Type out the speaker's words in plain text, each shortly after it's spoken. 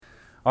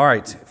All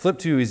right, flip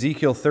to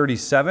Ezekiel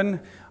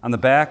 37. On the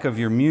back of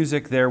your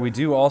music there, we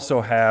do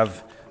also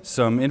have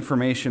some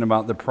information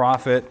about the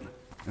prophet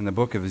in the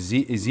book of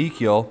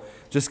Ezekiel,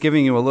 just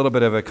giving you a little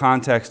bit of a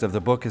context of the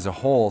book as a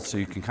whole so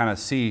you can kind of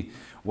see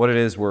what it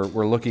is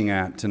we're looking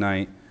at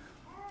tonight.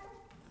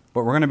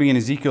 But we're going to be in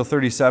Ezekiel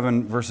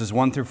 37, verses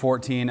 1 through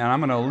 14, and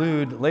I'm going to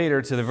allude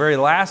later to the very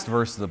last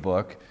verse of the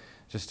book,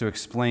 just to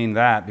explain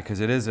that, because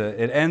it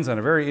ends on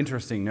a very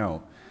interesting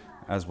note,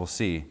 as we'll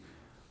see.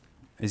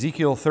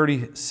 Ezekiel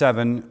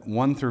 37,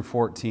 1 through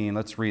 14,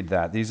 let's read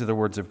that. These are the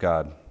words of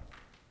God.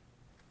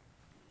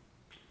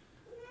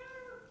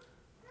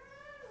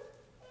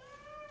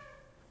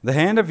 The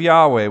hand of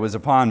Yahweh was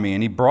upon me,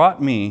 and he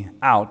brought me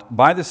out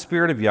by the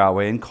Spirit of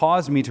Yahweh and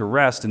caused me to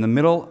rest in the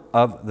middle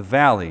of the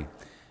valley,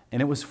 and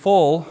it was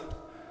full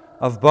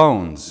of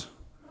bones.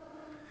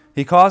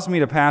 He caused me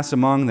to pass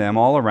among them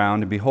all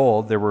around, and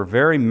behold, there were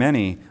very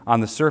many on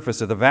the surface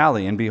of the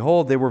valley, and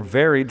behold, they were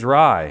very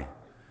dry.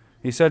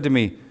 He said to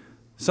me,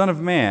 Son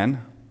of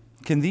man,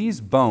 can these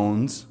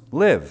bones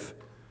live?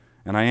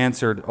 And I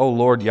answered, O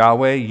Lord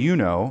Yahweh, you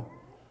know.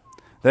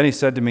 Then he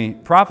said to me,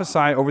 Prophesy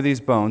over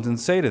these bones and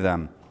say to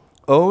them,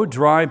 O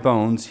dry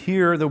bones,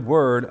 hear the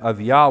word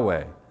of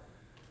Yahweh.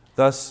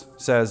 Thus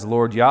says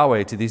Lord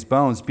Yahweh to these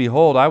bones,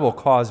 Behold, I will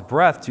cause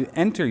breath to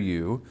enter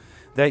you,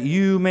 that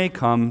you may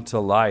come to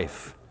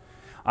life.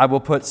 I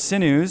will put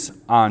sinews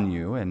on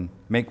you and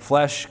make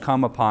flesh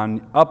come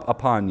up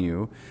upon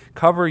you,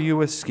 cover you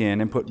with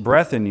skin, and put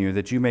breath in you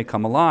that you may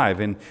come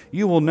alive, and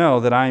you will know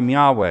that I am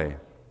Yahweh.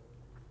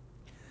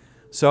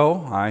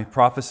 So I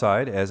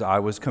prophesied as I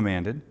was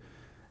commanded,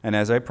 and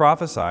as I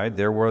prophesied,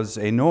 there was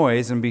a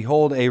noise, and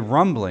behold, a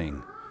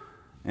rumbling,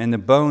 and the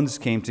bones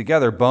came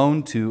together,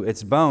 bone to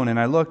its bone. And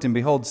I looked, and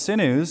behold,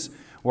 sinews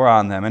were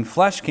on them, and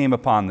flesh came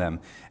upon them,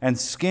 and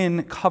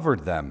skin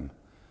covered them,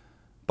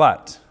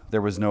 but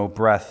there was no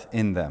breath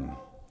in them.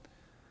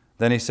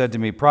 Then he said to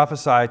me,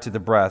 Prophesy to the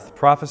breath,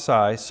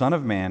 prophesy, Son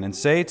of man, and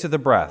say to the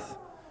breath,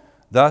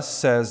 Thus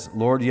says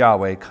Lord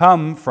Yahweh,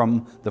 Come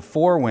from the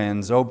four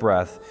winds, O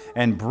breath,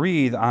 and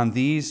breathe on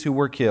these who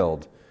were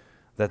killed,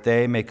 that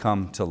they may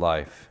come to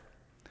life.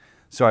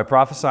 So I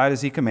prophesied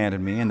as he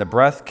commanded me, and the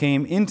breath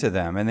came into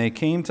them, and they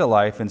came to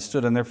life and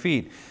stood on their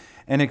feet,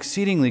 an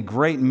exceedingly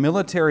great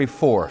military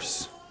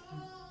force.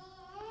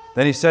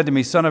 Then he said to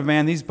me, Son of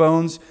man, these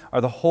bones are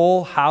the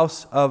whole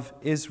house of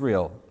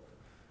Israel.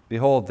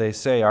 Behold, they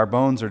say, Our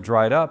bones are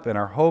dried up, and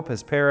our hope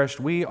has perished.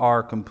 We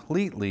are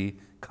completely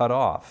cut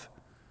off.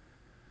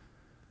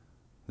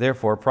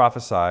 Therefore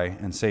prophesy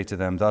and say to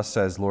them, Thus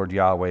says Lord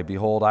Yahweh,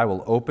 Behold, I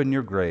will open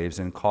your graves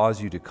and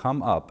cause you to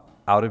come up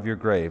out of your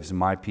graves,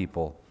 my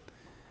people,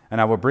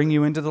 and I will bring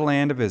you into the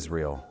land of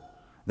Israel.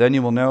 Then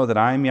you will know that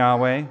I am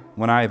Yahweh,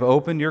 when I have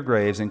opened your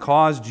graves and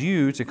caused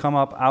you to come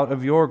up out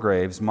of your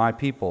graves, my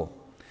people.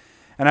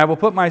 And I will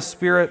put my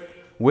spirit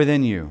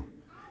within you,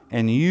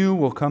 and you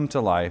will come to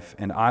life,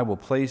 and I will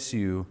place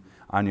you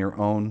on your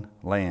own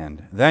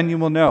land. Then you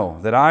will know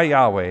that I,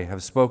 Yahweh,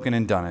 have spoken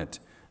and done it,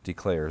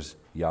 declares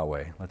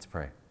Yahweh. Let's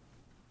pray.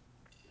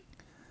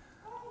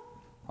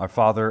 Our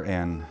Father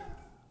and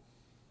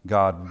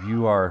God,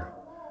 you are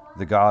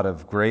the God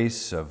of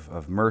grace,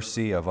 of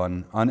mercy, of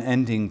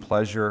unending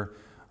pleasure,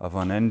 of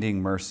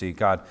unending mercy.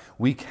 God,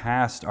 we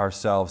cast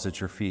ourselves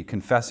at your feet,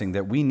 confessing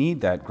that we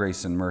need that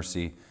grace and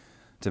mercy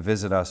to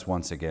visit us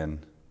once again.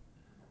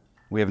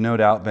 We have no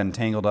doubt been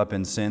tangled up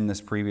in sin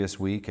this previous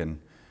week, and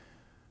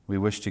we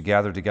wish to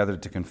gather together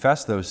to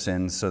confess those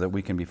sins so that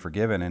we can be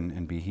forgiven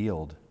and be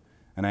healed.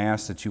 And I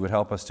ask that you would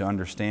help us to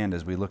understand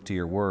as we look to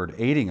your word,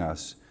 aiding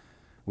us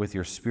with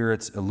your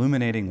Spirit's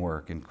illuminating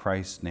work. In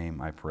Christ's name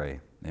I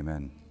pray.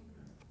 Amen.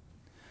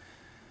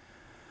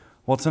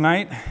 Well,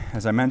 tonight,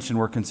 as I mentioned,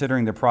 we're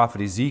considering the prophet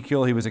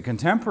Ezekiel. He was a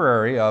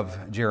contemporary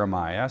of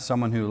Jeremiah,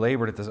 someone who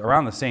labored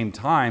around the same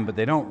time, but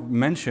they don't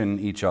mention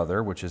each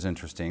other, which is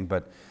interesting.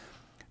 But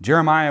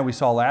Jeremiah, we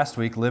saw last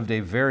week, lived a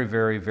very,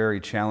 very,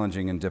 very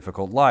challenging and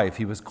difficult life.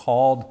 He was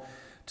called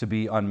to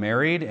be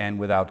unmarried and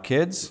without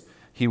kids.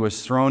 He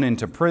was thrown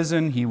into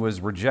prison. He was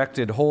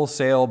rejected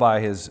wholesale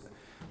by his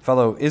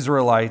fellow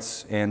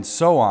Israelites, and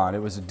so on.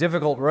 It was a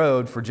difficult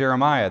road for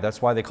Jeremiah.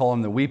 That's why they call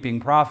him the weeping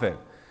prophet.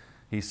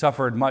 He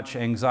suffered much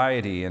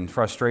anxiety and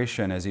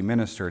frustration as he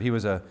ministered. He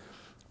was a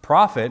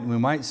prophet, we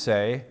might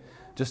say,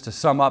 just to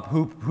sum up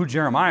who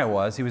Jeremiah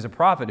was, he was a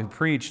prophet who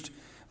preached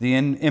the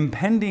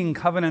impending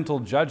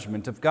covenantal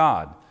judgment of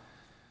God.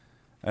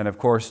 And of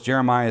course,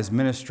 Jeremiah's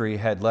ministry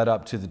had led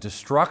up to the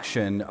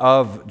destruction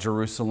of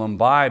Jerusalem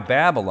by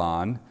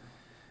Babylon,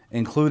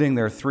 including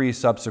their 3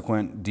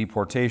 subsequent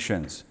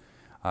deportations.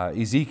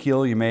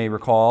 Ezekiel, you may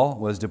recall,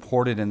 was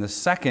deported in the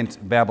second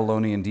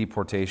Babylonian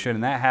deportation,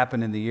 and that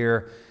happened in the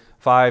year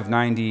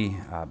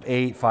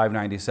 598,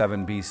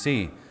 597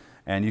 BC.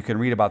 And you can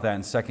read about that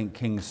in 2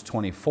 Kings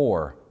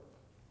 24.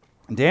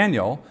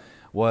 Daniel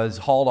was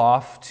hauled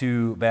off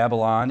to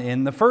Babylon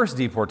in the first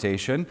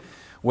deportation,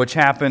 which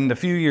happened a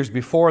few years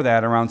before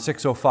that, around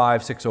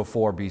 605,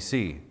 604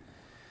 BC.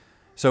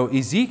 So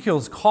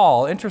Ezekiel's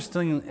call,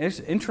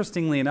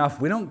 interestingly enough,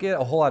 we don't get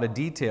a whole lot of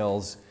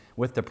details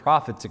with the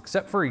prophets,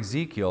 except for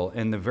Ezekiel.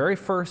 In the very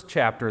first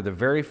chapter, the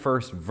very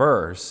first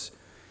verse,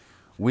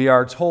 we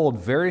are told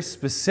very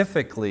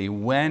specifically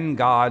when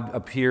God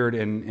appeared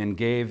and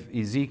gave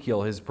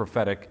Ezekiel his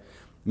prophetic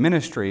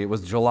ministry. It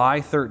was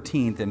July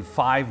 13th in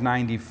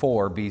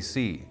 594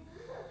 BC.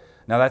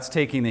 Now that's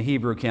taking the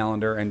Hebrew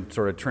calendar and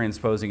sort of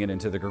transposing it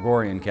into the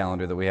Gregorian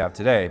calendar that we have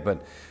today.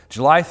 But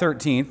July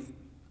 13th,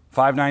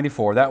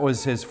 594, that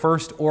was his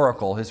first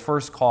oracle, his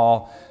first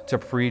call to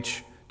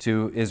preach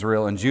to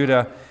Israel and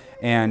Judah.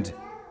 And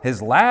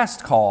his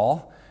last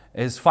call,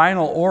 his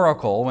final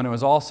oracle, when it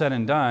was all said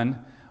and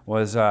done,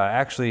 was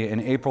actually in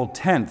April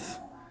 10th,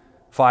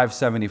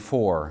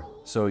 574.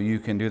 So you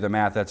can do the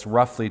math. That's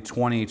roughly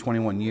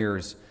 21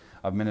 years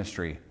of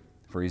ministry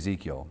for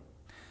Ezekiel.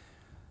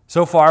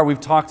 So far, we've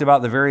talked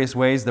about the various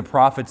ways the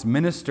prophets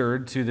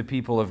ministered to the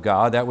people of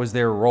God. That was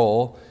their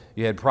role.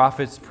 You had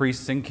prophets,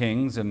 priests, and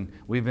kings, and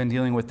we've been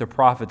dealing with the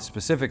prophets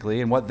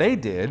specifically. And what they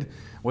did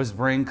was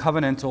bring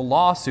covenantal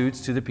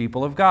lawsuits to the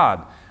people of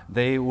God.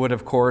 They would,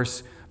 of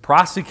course,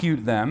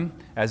 prosecute them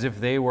as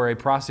if they were a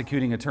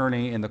prosecuting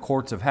attorney in the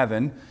courts of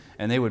heaven,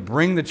 and they would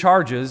bring the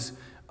charges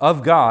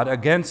of God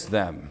against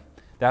them.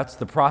 That's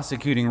the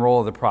prosecuting role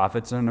of the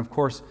prophets. And of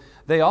course,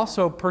 they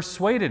also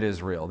persuaded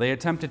Israel. They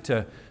attempted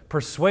to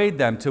persuade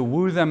them, to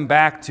woo them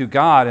back to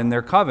God and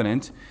their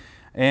covenant.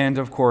 And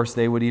of course,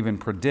 they would even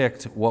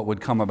predict what would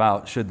come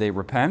about should they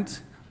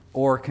repent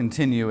or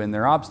continue in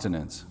their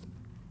obstinance.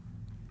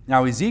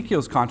 Now,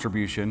 Ezekiel's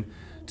contribution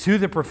to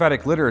the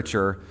prophetic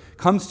literature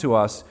comes to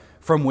us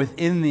from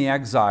within the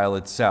exile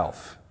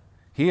itself.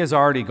 He has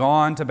already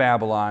gone to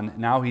Babylon.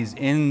 Now he's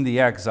in the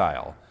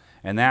exile.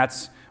 And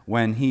that's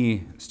when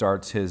he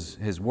starts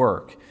his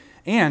work.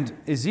 And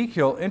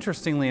Ezekiel,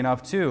 interestingly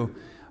enough, too,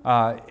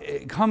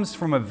 it comes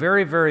from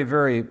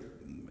a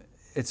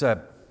it's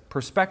a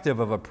perspective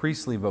of a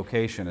priestly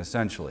vocation,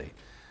 essentially.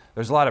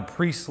 There's a lot of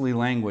priestly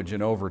language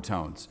and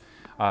overtones.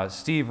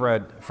 Steve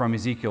read from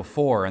Ezekiel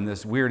 4 and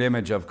this weird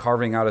image of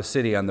carving out a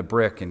city on the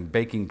brick and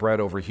baking bread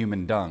over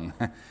human dung.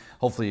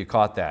 Hopefully you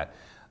caught that.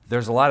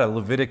 There's a lot of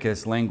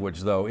Leviticus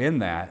language, though, in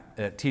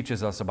that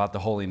teaches us about the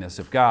holiness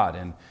of God.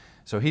 And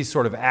so he's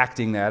sort of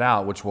acting that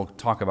out, which we'll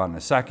talk about in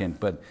a second.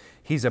 But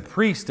he's a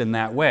priest in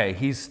that way.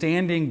 He's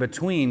standing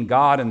between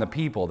God and the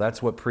people.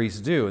 That's what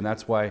priests do. And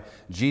that's why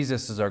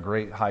Jesus is our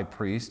great high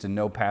priest, and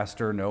no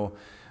pastor, no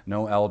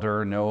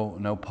elder,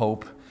 no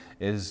pope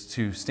is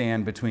to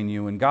stand between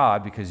you and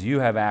God, because you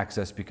have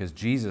access because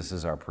Jesus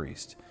is our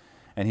priest.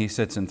 And he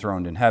sits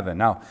enthroned in heaven.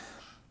 Now,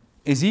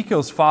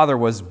 Ezekiel's father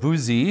was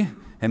Buzi,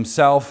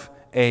 himself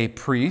a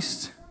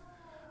priest.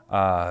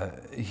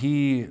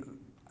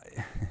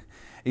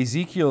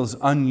 Ezekiel's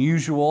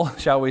unusual,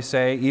 shall we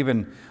say,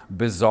 even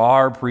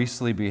bizarre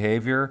priestly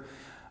behavior,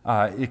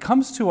 it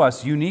comes to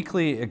us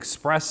uniquely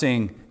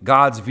expressing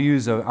God's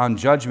views on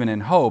judgment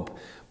and hope,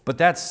 but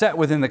that's set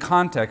within the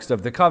context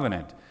of the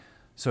covenant.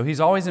 So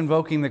he's always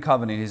invoking the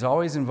covenant. He's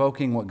always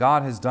invoking what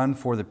God has done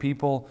for the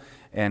people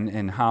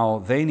and how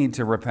they need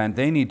to repent,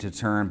 they need to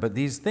turn. But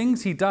these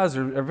things he does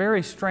are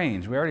very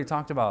strange. We already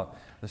talked about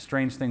the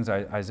strange things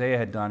Isaiah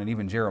had done and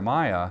even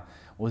Jeremiah.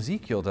 Well,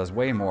 Ezekiel does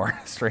way more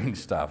strange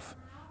stuff.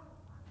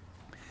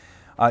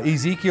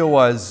 Ezekiel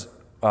was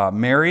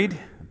married,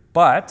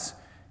 but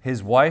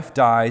his wife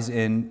dies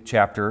in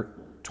chapter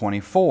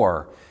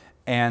 24,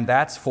 and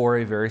that's for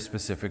a very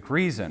specific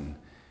reason.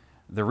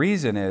 The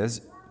reason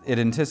is it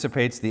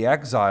anticipates the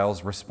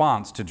exiles'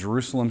 response to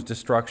Jerusalem's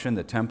destruction,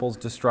 the temple's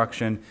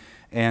destruction,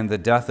 and the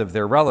death of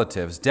their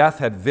relatives. Death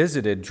had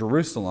visited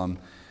Jerusalem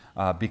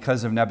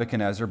because of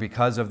Nebuchadnezzar,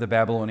 because of the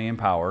Babylonian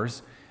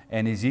powers,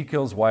 and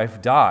Ezekiel's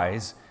wife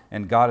dies,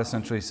 and God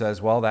essentially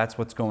says, well, that's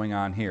what's going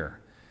on here.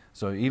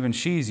 So even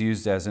she's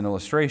used as an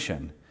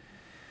illustration.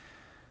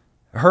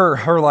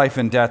 Her life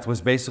and death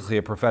was basically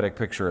a prophetic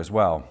picture as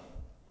well.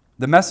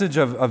 The message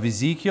of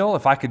Ezekiel,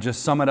 if I could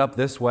just sum it up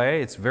this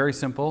way, it's very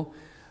simple.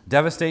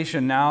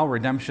 Devastation now,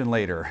 redemption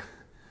later.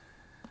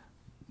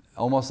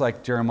 Almost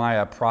like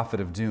Jeremiah,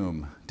 prophet of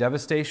doom.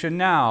 Devastation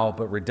now,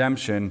 but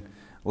redemption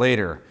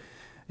later.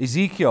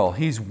 Ezekiel,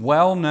 he's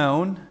well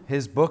known.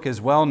 His book is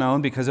well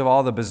known because of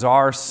all the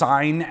bizarre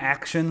sign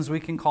actions, we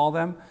can call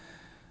them,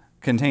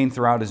 contained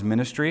throughout his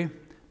ministry.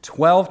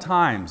 12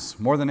 times,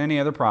 more than any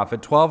other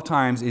prophet, 12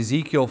 times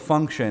Ezekiel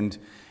functioned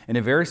in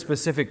a very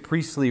specific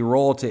priestly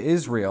role to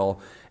Israel,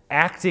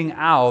 acting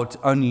out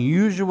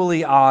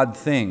unusually odd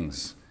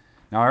things.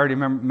 Now, I already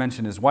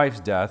mentioned his wife's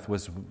death.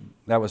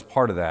 That was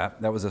part of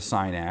that. That was a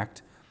sign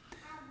act.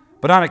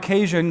 But on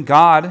occasion,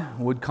 God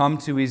would come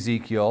to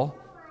Ezekiel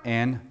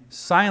and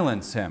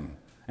silence him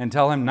and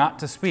tell him not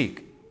to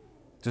speak.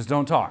 Just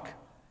don't talk.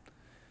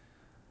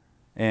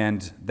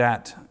 And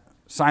that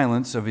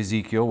silence of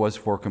Ezekiel was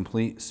for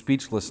complete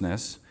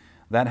speechlessness.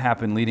 That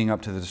happened leading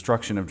up to the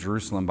destruction of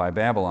Jerusalem by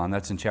Babylon.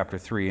 That's in chapter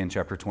 3 and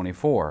chapter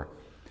 24.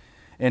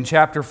 In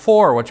chapter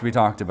 4, which we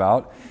talked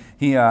about,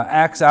 he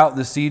acts out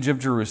the siege of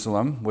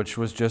Jerusalem, which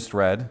was just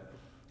read,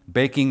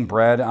 baking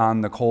bread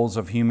on the coals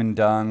of human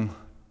dung,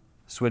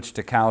 switched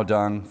to cow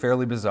dung,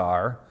 fairly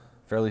bizarre,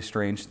 fairly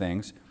strange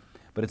things,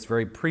 but it's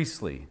very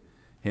priestly.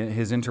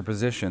 his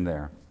interposition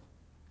there.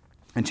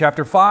 In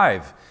chapter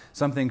 5,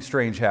 something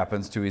strange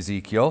happens to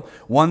Ezekiel.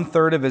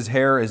 1/3 of his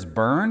hair is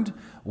burned,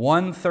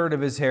 1/3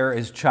 of his hair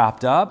is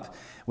chopped up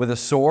with a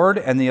sword,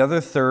 and the other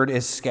third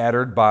is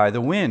scattered by the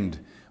wind,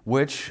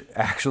 which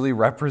actually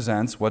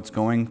represents what's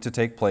going to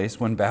take place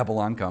when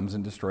Babylon comes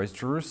and destroys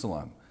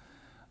Jerusalem.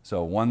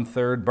 So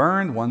 1/3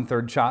 burned,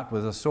 1/3 chopped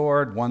with a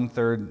sword,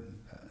 1/3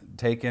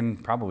 taken,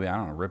 probably,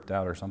 ripped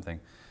out or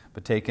something,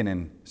 but taken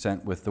and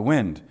sent with the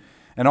wind.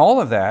 And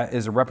all of that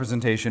is a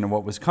representation of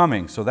what was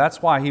coming. So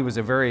that's why he was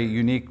a very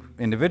unique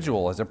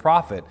individual as a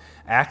prophet,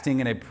 acting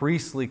in a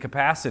priestly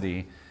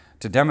capacity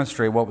to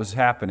demonstrate what was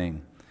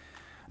happening.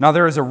 Now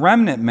there is a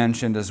remnant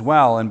mentioned as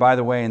well. And by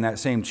the way, in that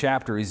same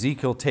chapter,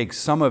 Ezekiel takes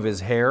some of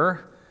his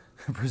hair,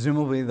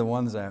 presumably the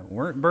ones that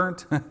weren't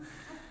burnt,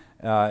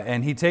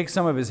 and he takes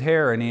some of his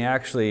hair and he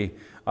actually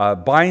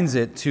binds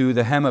it to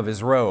the hem of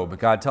his robe.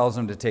 God tells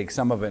him to take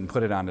some of it and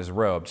put it on his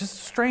robe.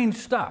 Just strange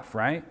stuff,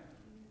 right?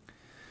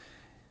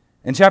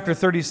 In chapter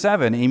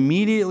 37,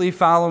 immediately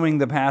following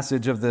the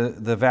passage of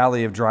the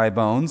Valley of Dry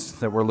Bones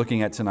that we're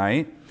looking at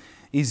tonight,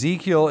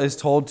 Ezekiel is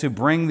told to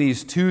bring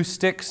these two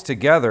sticks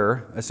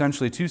together,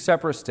 essentially two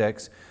separate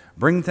sticks,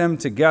 bring them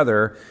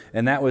together,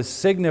 and that was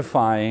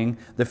signifying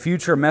the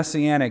future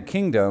messianic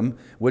kingdom,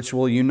 which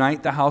will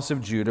unite the house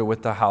of Judah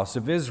with the house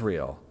of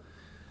Israel.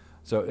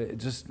 So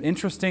just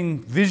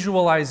interesting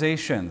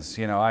visualizations.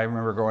 I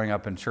remember growing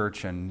up in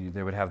church and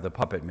they would have the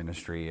puppet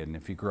ministry. And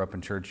if you grew up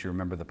in church, you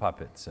remember the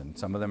puppets. And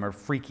some of them are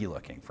freaky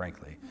looking,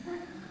 frankly.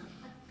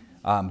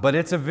 But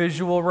it's a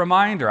visual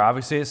reminder.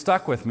 Obviously, it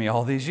stuck with me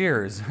all these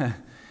years.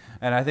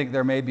 And I think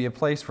there may be a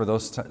place for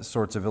those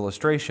sorts of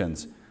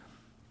illustrations.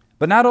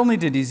 But not only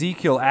did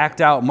Ezekiel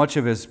act out much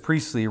of his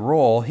priestly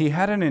role, he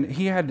had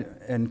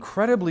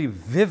incredibly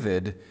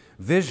vivid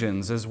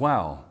visions as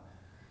well.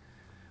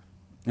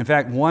 In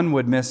fact, one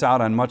would miss out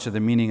on much of the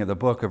meaning of the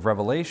book of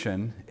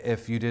Revelation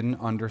if you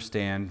didn't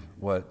understand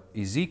what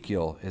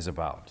Ezekiel is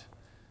about.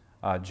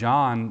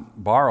 John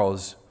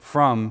borrows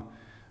from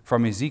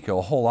Ezekiel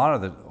a whole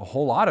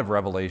lot of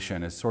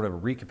Revelation is sort of a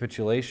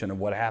recapitulation of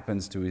what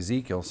happens to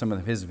Ezekiel, some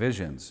of his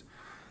visions.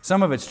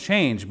 Some of it's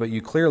changed, but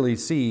you clearly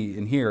see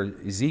and hear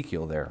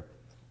Ezekiel there.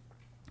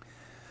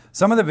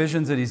 Some of the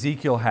visions that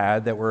Ezekiel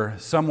had that were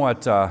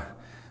somewhat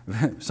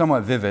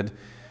vivid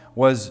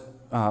was.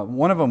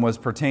 One of them was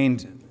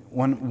pertained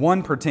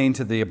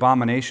to the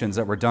abominations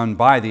that were done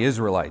by the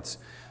Israelites.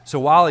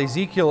 So while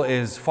Ezekiel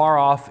is far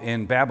off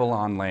in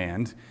Babylon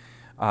land,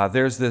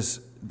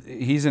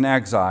 he's in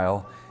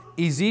exile.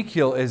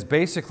 Ezekiel is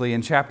basically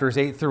in chapters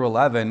 8 through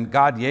 11,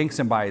 God yanks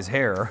him by his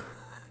hair.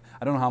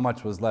 I don't know how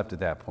much was left at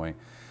that point,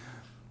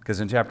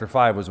 because in chapter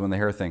 5 was when the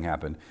hair thing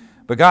happened.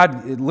 But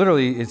God,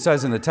 it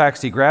says in the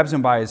text, he grabs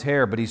him by his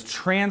hair, but he's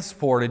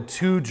transported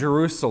to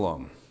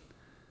Jerusalem.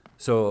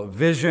 So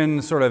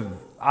vision, sort of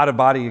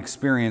out-of-body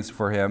experience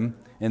for him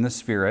in the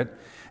spirit.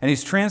 And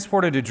he's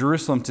transported to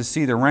Jerusalem to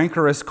see the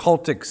rancorous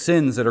cultic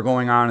sins that are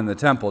going on in the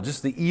temple,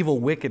 just the evil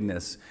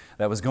wickedness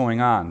that was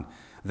going on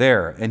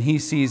there. And he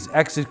sees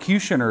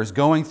executioners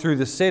going through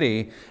the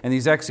city, and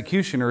these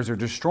executioners are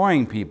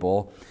destroying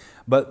people.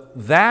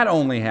 But that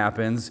only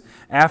happens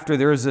after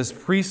there's this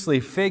priestly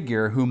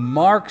figure who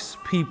marks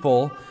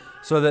people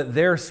so that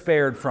they're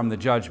spared from the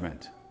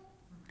judgment.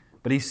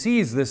 But he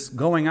sees this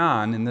going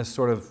on in this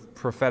sort of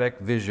prophetic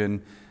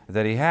vision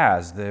that he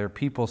has. There are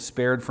people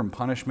spared from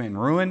punishment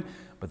and ruin,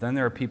 but then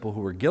there are people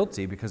who were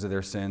guilty because of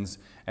their sins,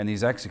 and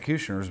these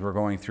executioners were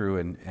going through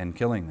and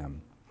killing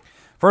them.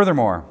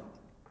 Furthermore,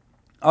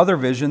 other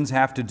visions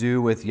have to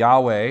do with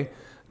Yahweh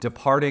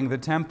departing the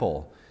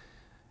temple.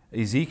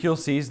 Ezekiel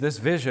sees this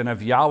vision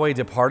of Yahweh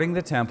departing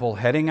the temple,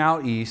 heading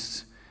out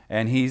east,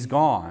 and he's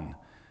gone.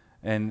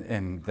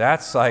 And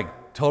that's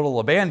like total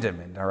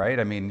abandonment, all right?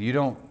 I mean,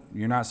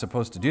 you're not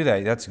supposed to do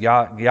that. That's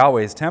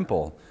Yahweh's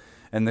temple.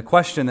 And the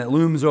question that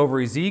looms over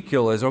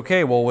Ezekiel is,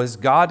 okay, well, was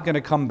God going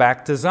to come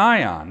back to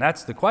Zion?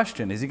 That's the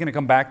question. Is he going to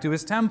come back to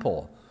his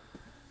temple?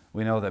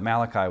 We know that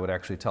Malachi would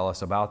actually tell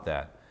us about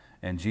that.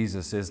 And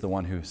Jesus is the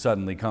one who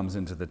suddenly comes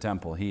into the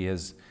temple. He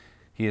is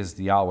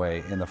the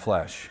Yahweh in the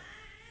flesh.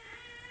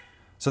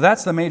 So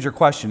that's the major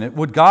question.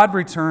 Would God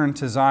return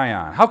to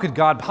Zion? How could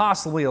God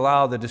possibly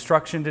allow the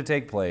destruction to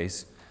take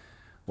place?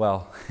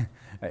 Well,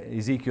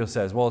 Ezekiel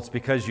says, well, it's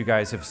because you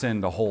guys have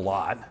sinned a whole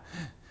lot.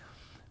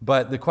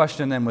 But the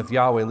question then with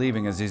Yahweh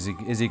leaving is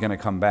he going to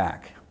come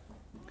back?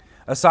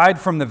 Aside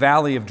from the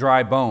Valley of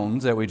Dry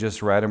Bones that we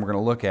just read and we're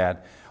going to look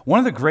at, one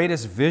of the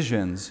greatest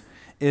visions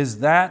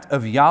is that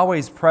of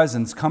Yahweh's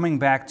presence coming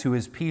back to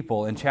his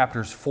people in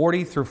chapters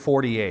 40 through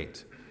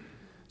 48.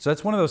 So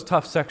that's one of those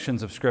tough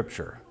sections of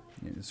Scripture.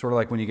 It's sort of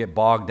like when you get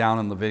bogged down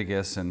in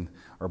Leviticus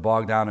or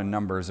bogged down in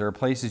Numbers. There are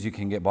places you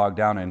can get bogged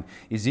down in.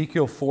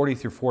 Ezekiel 40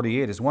 through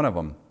 48 is one of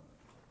them.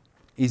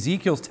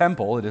 Ezekiel's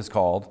temple, it is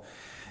called,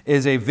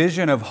 is a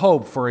vision of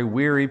hope for a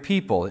weary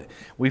people.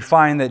 We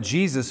find that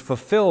Jesus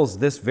fulfills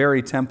this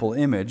very temple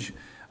image.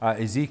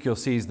 Ezekiel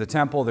sees the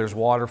temple, there's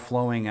water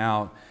flowing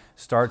out,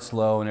 starts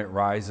low and it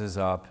rises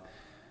up.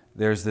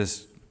 There's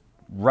this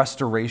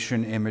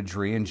restoration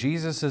imagery, and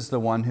Jesus is the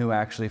one who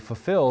actually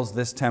fulfills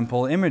this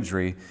temple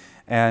imagery.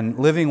 And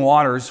living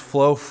waters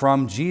flow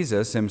from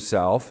Jesus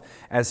himself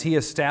as he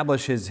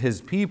establishes his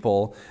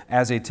people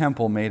as a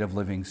temple made of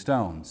living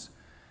stones.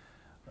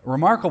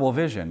 Remarkable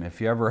vision,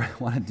 if you ever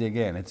want to dig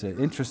in. It's an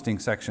interesting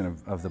section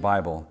of the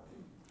Bible.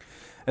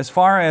 As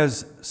far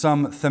as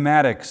some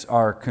thematics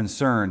are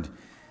concerned,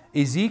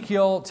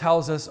 Ezekiel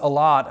tells us a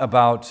lot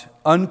about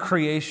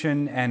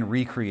uncreation and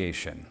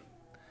recreation.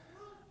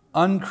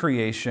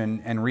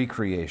 Uncreation and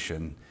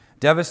recreation.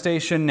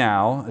 Devastation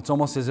now, it's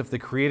almost as if the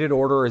created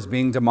order is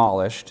being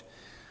demolished,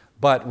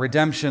 but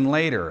redemption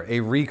later, a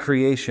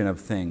recreation of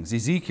things.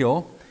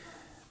 Ezekiel,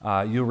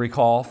 you'll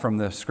recall from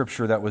the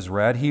scripture that was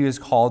read, he is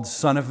called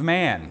Son of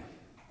Man,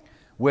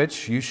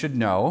 which you should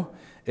know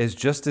is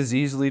just as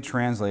easily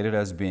translated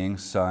as being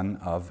son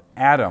of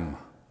Adam.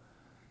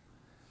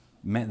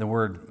 The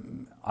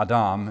word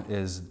Adam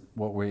is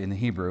what we in the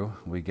Hebrew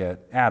we get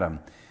Adam.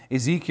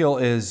 Ezekiel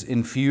is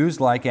infused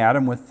like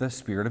Adam with the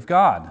Spirit of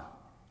God.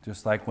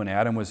 Just like when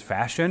Adam was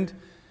fashioned,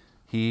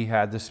 he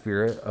had the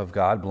Spirit of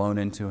God blown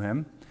into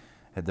him,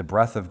 had the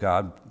breath of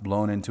God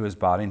blown into his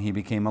body, and he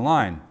became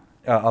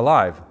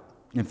alive.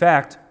 In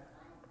fact,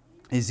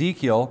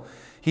 Ezekiel,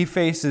 he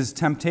faces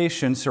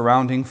temptation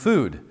surrounding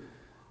food.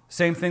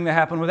 Same thing that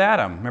happened with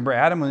Adam. Remember,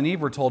 Adam and Eve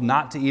were told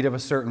not to eat of a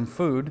certain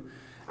food,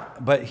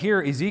 but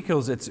here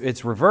Ezekiel's,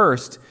 it's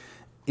reversed.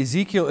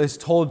 Ezekiel is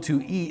told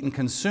to eat and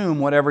consume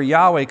whatever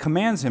Yahweh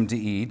commands him to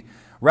eat,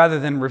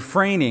 rather than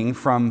refraining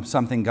from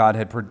something God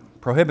had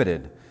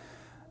prohibited.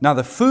 Now,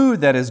 the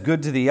food that is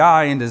good to the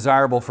eye and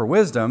desirable for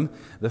wisdom,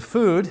 the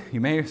food,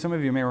 some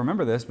of you may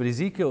remember this, but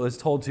Ezekiel is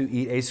told to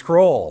eat a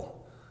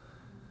scroll.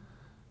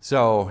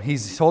 So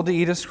he's told to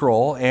eat a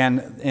scroll,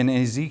 and in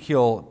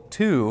Ezekiel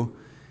 2,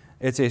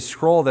 it's a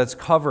scroll that's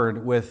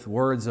covered with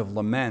words of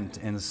lament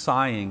and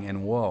sighing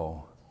and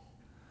woe.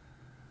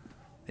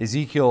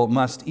 Ezekiel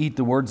must eat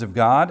the words of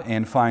God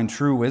and find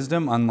true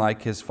wisdom,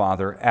 unlike his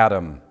father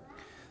Adam.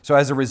 So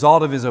as a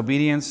result of his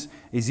obedience,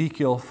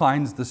 Ezekiel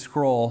finds the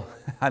scroll,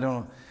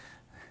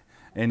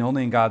 and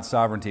only in God's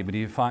sovereignty, but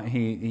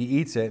he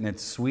eats it, and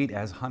it's sweet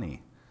as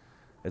honey.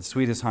 It's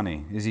sweet as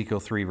honey, Ezekiel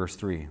 3, verse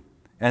 3.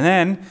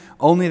 And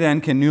only then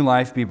can new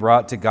life be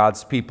brought to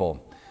God's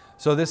people.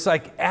 So this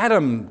like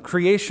Adam,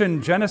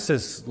 creation,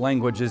 Genesis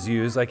language is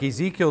used, like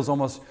Ezekiel's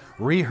almost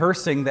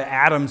rehearsing the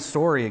Adam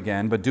story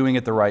again, but doing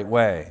it the right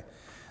way.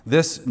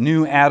 This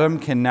new Adam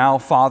can now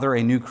father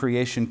a new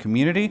creation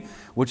community,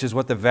 which is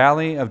what the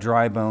Valley of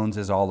Dry Bones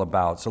is all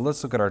about. So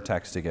let's look at our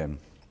text again.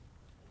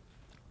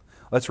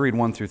 Let's read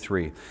 1 through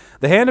 3.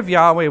 The hand of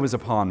Yahweh was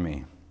upon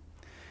me,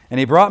 and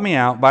he brought me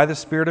out by the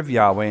Spirit of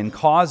Yahweh and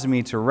caused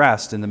me to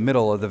rest in the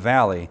middle of the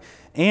valley,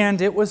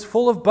 and it was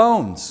full of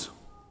bones.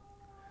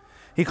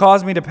 He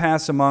caused me to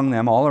pass among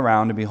them all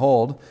around, and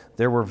behold,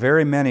 there were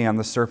very many on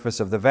the surface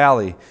of the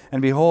valley,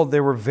 and behold,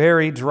 they were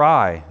very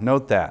dry.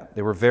 Note that.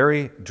 They were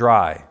very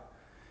dry.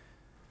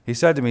 He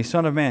said to me,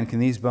 Son of man, can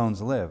these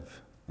bones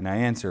live? And I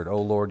answered, O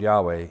Lord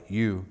Yahweh,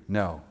 you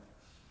know.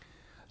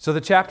 So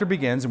the chapter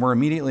begins, and we're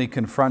immediately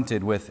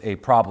confronted with a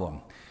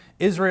problem.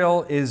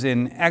 Israel is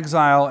in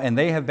exile, and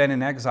they have been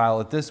in exile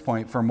at this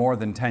point for more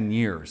than 10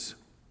 years.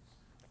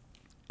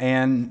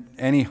 And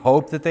any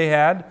hope that they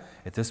had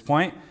at this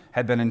point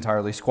had been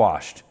entirely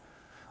squashed.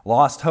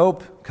 Lost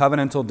hope,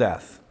 covenantal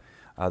death.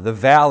 The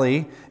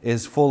valley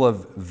is full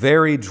of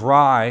very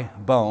dry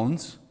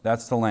bones.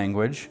 That's the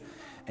language.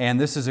 And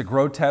this is a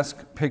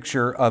grotesque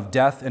picture of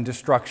death and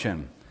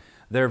destruction.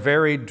 They're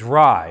very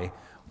dry.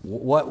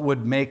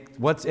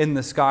 What's in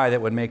the sky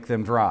that would make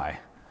them dry?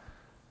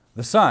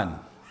 The sun.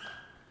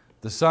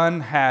 The sun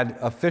had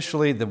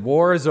officially, the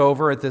war is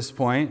over at this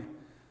point.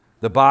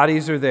 The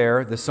bodies are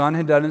there. The sun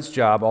had done its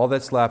job. All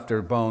that's left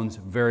are bones,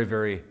 very,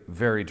 very,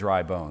 very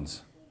dry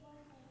bones.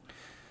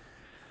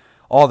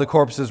 All the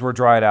corpses were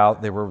dried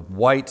out. They were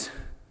white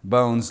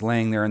bones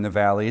laying there in the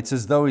valley. It's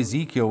as though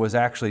Ezekiel was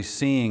actually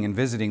seeing and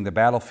visiting the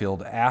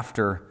battlefield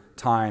after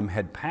time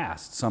had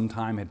passed. Some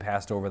time had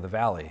passed over the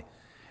valley.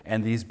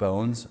 And these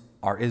bones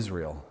are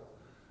Israel.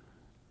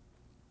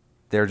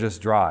 They're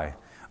just dry.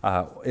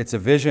 It's a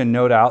vision,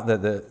 no doubt,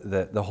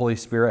 that the Holy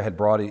Spirit had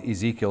brought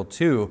Ezekiel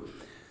to.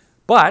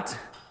 But,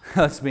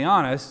 let's be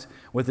honest,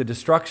 with the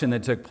destruction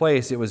that took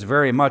place, it was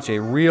very much a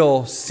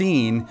real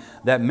scene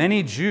that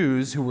many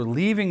Jews who were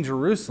leaving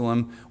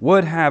Jerusalem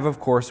would have, of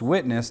course,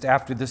 witnessed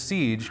after the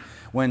siege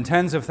when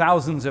tens of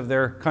thousands of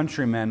their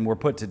countrymen were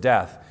put to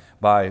death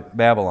by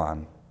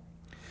Babylon.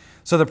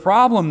 So the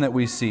problem that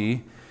we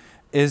see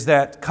is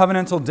that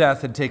covenantal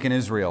death had taken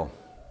Israel.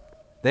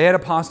 They had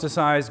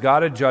apostatized,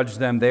 God had judged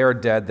them, they are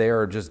dead, they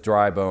are just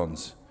dry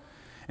bones.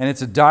 And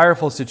it's a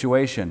direful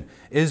situation.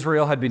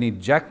 Israel had been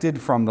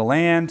ejected from the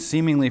land,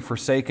 seemingly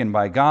forsaken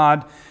by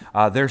God.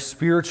 Their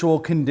spiritual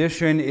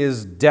condition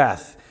is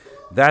death.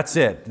 That's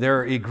it.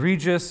 Their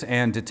egregious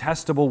and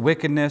detestable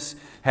wickedness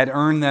had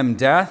earned them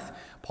death.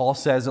 Paul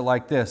says it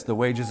like this: the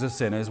wages of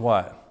sin is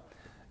what?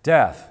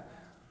 Death.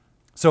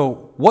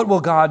 So what will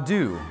God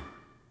do?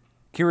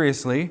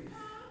 Curiously,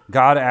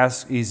 God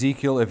asks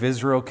Ezekiel if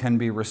Israel can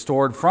be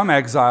restored from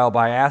exile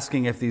by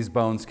asking if these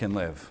bones can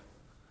live.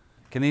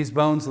 Can these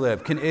bones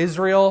live? Can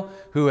Israel,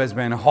 who has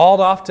been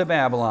hauled off to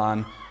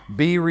Babylon,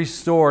 be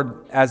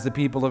restored as the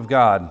people of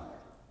God?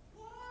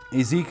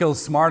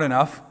 Ezekiel's smart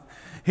enough.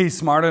 He's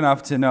smart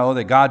enough to know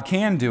that God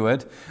can do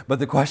it, but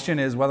the question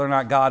is whether or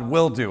not God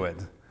will do it.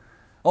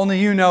 Only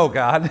you know,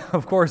 God.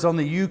 Of course,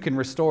 only you can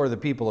restore the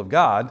people of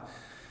God.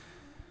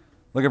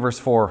 Look at verse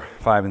 4,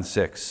 5, and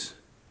 6.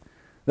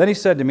 Then he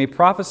said to me,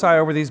 prophesy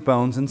over these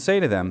bones and say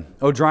to them,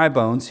 O dry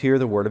bones, hear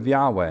the word of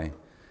Yahweh.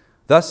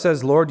 Thus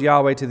says Lord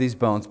Yahweh to these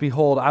bones,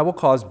 behold, I will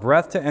cause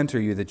breath to enter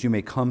you that you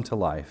may come to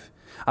life.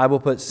 I will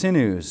put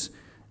sinews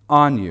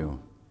on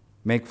you,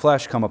 make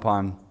flesh come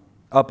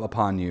up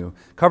upon you,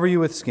 cover you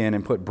with skin,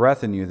 and put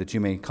breath in you that you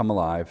may come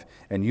alive,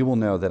 and you will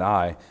know that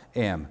I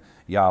am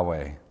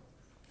Yahweh.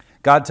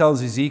 God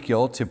tells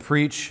Ezekiel to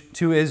preach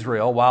to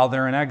Israel while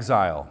they're in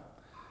exile.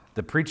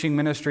 The preaching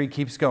ministry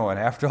keeps going.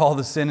 After all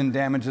the sin and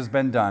damage has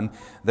been done,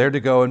 they're to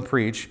go and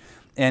preach.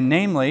 And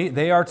namely,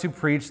 they are to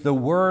preach the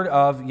word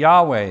of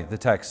Yahweh, the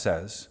text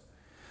says.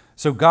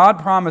 So God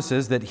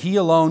promises that He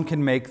alone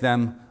can make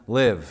them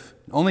live.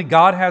 Only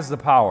God has the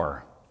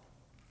power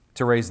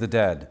to raise the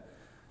dead.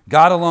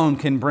 God alone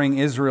can bring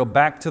Israel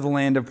back to the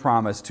land of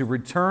promise, to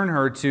return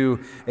her to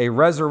a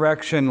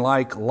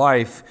resurrection-like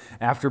life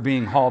after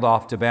being hauled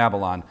off to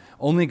Babylon.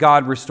 Only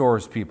God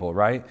restores people,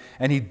 right?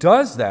 And He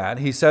does that,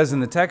 He says in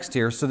the text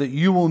here, so that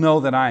you will know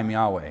that I am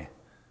Yahweh.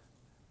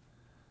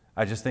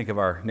 I just think of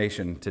our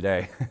nation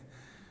today.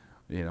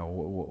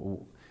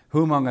 Who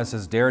among us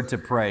has dared to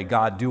pray,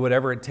 God, do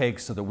whatever it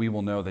takes so that we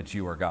will know that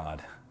you are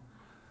God?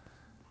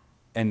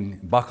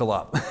 And buckle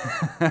up.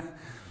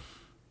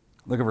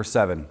 Look at verse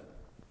 7.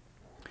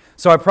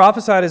 So I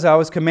prophesied as I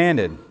was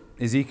commanded.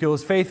 Ezekiel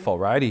is faithful,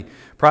 right? He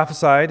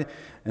prophesied,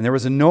 and there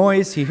was a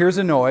noise. He hears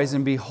a noise,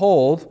 and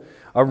behold,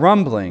 a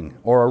rumbling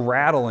or a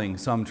rattling,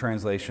 some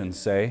translations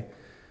say.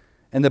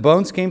 And the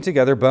bones came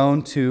together,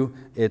 bone to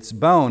its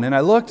bone. And I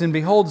looked, and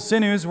behold,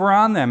 sinews were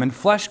on them, and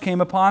flesh came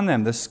upon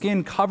them. The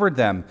skin covered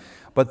them,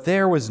 but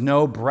there was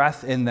no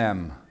breath in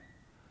them.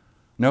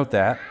 Note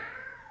that.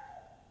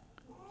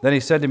 Then he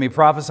said to me,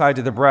 prophesy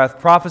to the breath,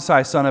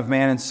 prophesy, son of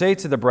man, and say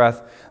to the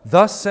breath,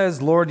 thus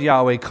says Lord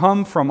Yahweh,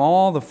 come from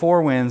all the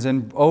four winds,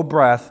 and O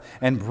breath,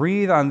 and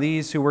breathe on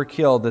these who were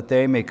killed, that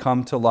they may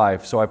come to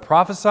life. So I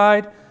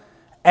prophesied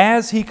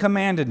as he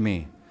commanded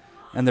me,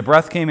 and the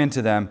breath came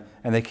into them,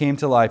 and they came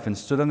to life and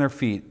stood on their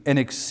feet, an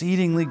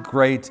exceedingly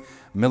great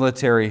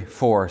military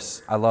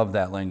force. I love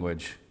that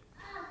language.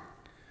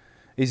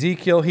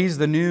 Ezekiel, he's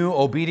the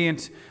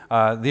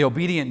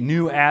obedient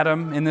new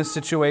Adam in this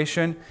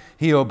situation.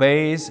 He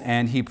obeys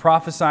and he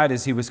prophesied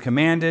as he was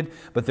commanded.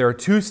 But there are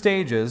two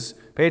stages.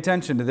 Pay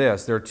attention to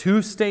this. There are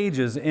two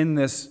stages in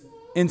this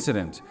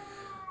incident.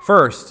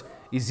 First,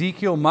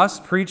 Ezekiel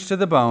must preach to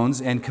the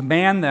bones and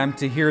command them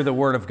to hear the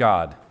word of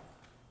God.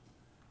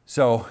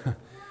 So,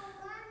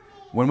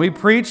 when we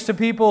preach to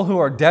people who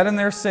are dead in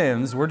their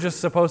sins, we're just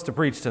supposed to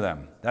preach to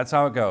them. That's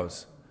how it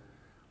goes.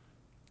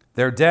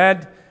 They're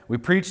dead. We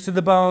preach to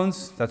the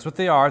bones. That's what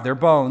they are. They're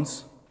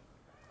bones.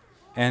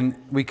 And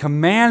we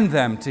command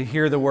them to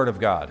hear the word of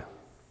God.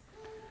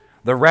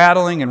 The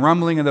rattling and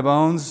rumbling of the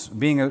bones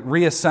being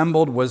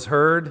reassembled was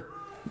heard.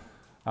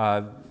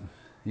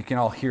 You can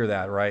all hear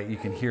that, right? You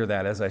can hear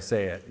that as I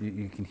say it.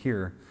 You can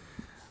hear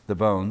the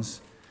bones.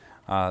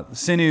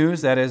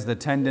 Sinews, that is the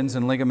tendons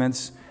and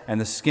ligaments,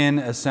 and the skin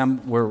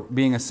were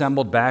being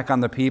assembled back on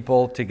the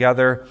people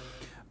together.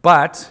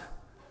 But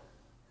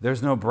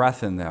there's no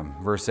breath in them,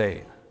 verse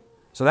 8.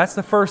 So that's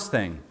the first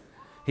thing.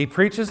 He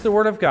preaches the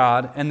word of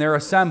God, and they're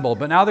assembled,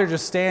 but now they're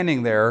just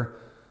standing there,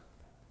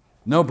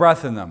 no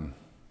breath in them.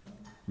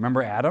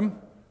 Remember Adam?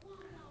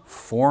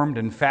 Formed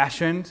and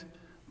fashioned,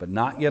 but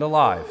not yet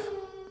alive.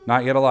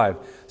 Not yet alive.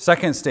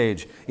 Second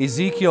stage,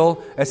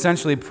 Ezekiel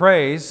essentially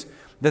prays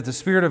that the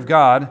Spirit of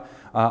God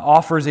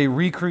offers a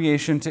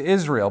recreation to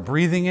Israel,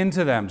 breathing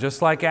into them,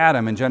 just like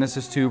Adam in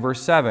Genesis 2,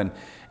 verse 7.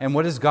 And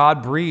what does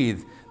God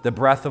breathe? The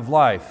breath of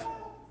life.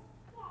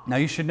 Now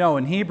you should know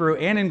in Hebrew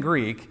and in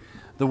Greek,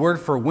 the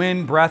word for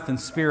wind, breath, and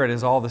spirit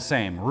is all the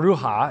same.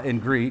 Ruha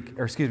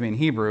in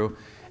Hebrew,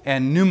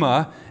 and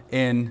pneuma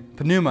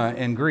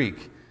in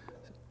Greek.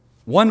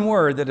 One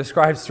word that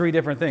describes three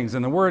different things.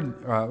 And the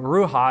word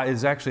ruha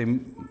is actually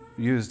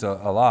used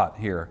a lot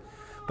here.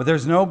 But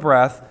there's no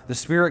breath. The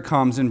Spirit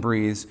comes and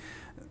breathes.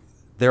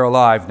 They're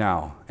alive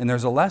now. And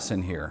there's a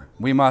lesson here.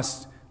 We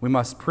must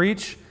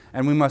preach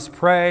and we must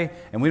pray,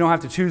 and we don't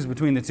have to choose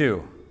between the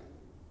two.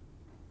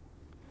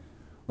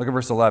 Look at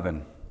verse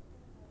 11.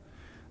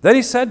 Then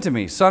he said to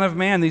me, Son of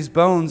man, these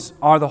bones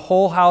are the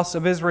whole house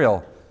of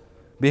Israel.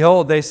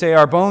 Behold, they say,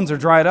 our bones are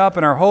dried up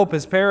and our hope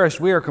has perished.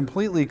 We are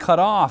completely cut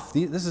off.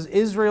 This is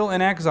Israel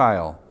in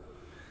exile.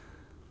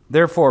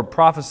 Therefore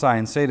prophesy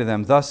and say to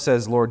them, Thus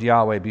says Lord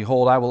Yahweh,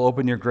 Behold, I will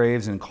open your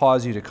graves and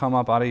cause you to come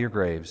up out of your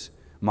graves,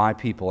 my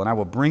people, and I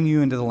will bring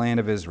you into the land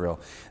of Israel.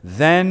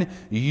 Then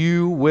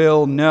you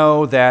will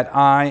know that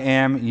I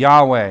am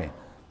Yahweh.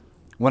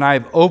 when I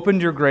have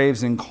opened your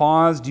graves and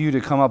caused you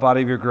to come up out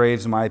of your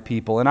graves, my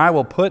people. And I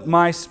will put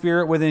my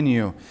spirit within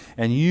you,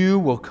 and you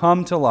will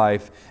come to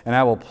life, and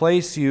I will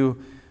place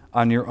you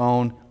on your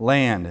own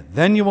land.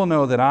 Then you will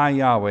know that I,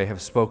 Yahweh,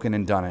 have spoken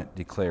and done it,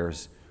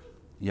 declares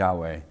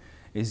Yahweh.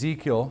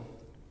 Ezekiel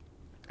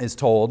is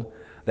told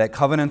that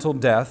covenantal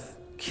death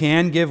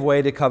can give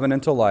way to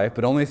covenantal life,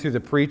 but only through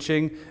the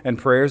preaching and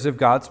prayers of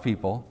God's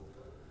people.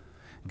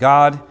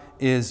 God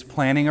is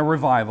planning a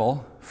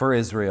revival for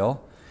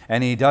Israel,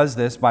 and he does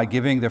this by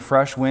giving the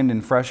fresh wind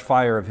and fresh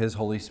fire of his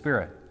Holy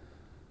Spirit.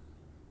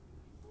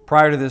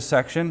 Prior to this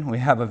section, we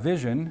have a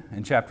vision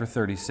in chapter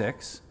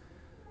 36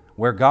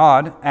 where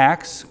God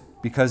acts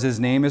because his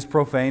name is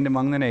profaned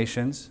among the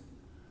nations.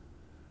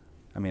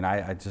 I mean,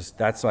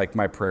 that's like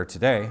my prayer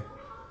today.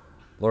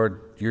 Lord,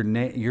 your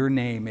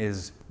name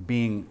is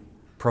being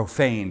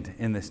profaned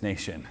in this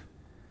nation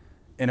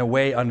in a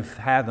way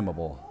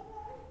unfathomable.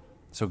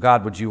 So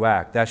God, would you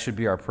act? That should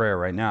be our prayer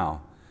right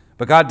now.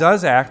 But God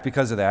does act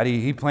because of that.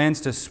 He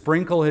plans to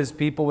sprinkle his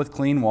people with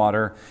clean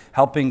water,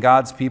 helping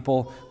God's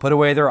people put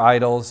away their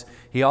idols.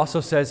 He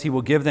also says he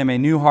will give them a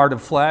new heart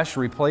of flesh,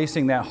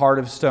 replacing that heart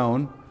of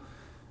stone,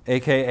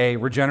 a.k.a.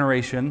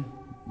 regeneration.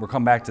 We'll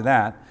come back to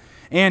that.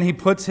 And he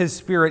puts his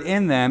spirit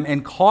in them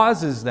and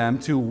causes them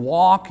to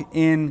walk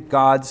in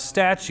God's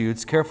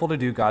statutes, careful to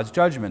do God's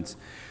judgments.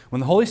 When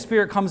the Holy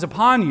Spirit comes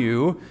upon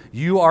you,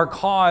 you are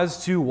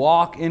caused to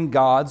walk in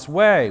God's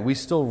way. We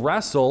still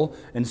wrestle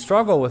and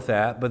struggle with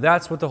that, but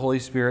that's what the Holy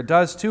Spirit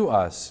does to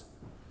us.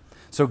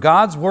 So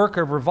God's work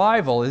of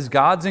revival is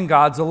God's and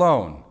God's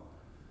alone.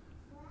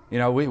 You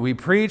know, we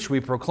preach, we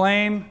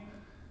proclaim,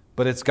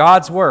 but it's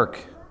God's work.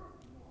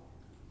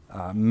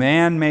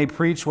 Man may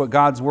preach what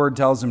God's word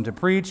tells him to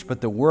preach, but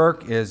the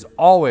work is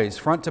always,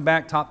 front to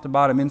back, top to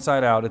bottom,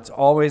 inside out, it's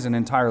always and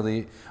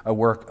entirely a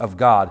work of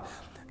God.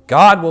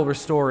 God will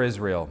restore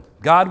Israel.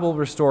 God will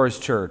restore his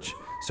church.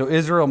 So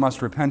Israel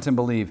must repent and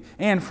believe.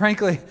 And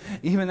frankly,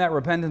 even that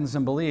repentance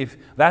and belief,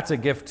 that's a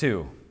gift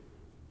too.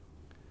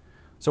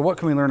 So what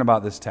can we learn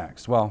about this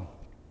text? Well,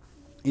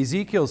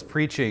 Ezekiel's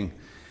preaching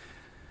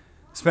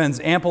spends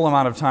ample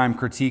amount of time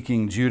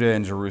critiquing Judah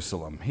and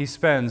Jerusalem. He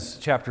spends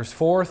chapters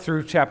 4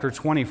 through chapter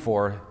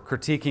 24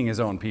 critiquing his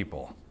own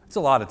people. It's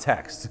a lot of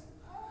text.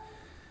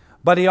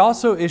 But he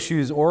also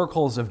issues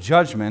oracles of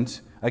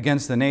judgment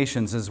against the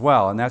nations as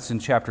well, and that's in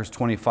chapters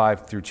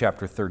 25 through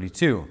chapter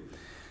 32.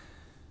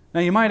 Now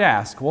you might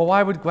ask, well,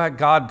 why would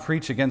God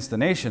preach against the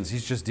nations?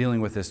 He's just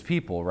dealing with his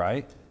people,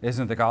 right?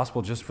 Isn't the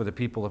gospel just for the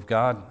people of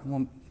God?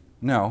 Well,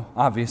 no,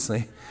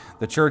 obviously.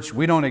 The church,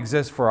 we don't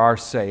exist for our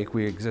sake.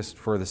 We exist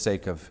for the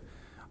sake of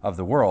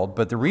the world.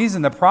 But the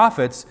reason the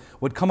prophets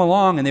would come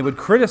along and they would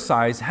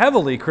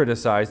heavily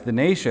criticize the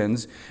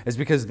nations is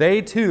because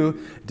they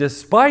too,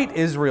 despite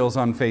Israel's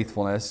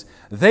unfaithfulness,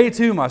 they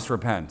too must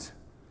repent.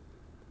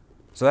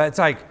 So that's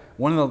like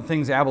one of the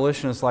things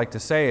abolitionists like to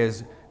say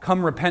is,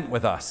 come repent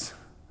with us.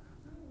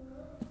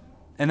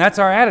 And that's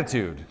our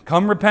attitude.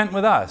 Come repent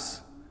with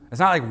us. It's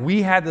not like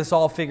we had this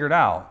all figured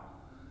out.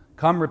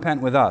 Come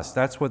repent with us.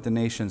 That's what the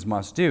nations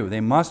must do.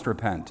 They must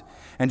repent.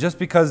 And just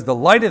because the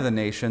light of the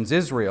nations,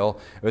 Israel,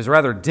 is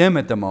rather dim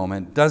at the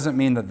moment, doesn't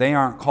mean that they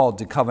aren't called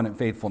to covenant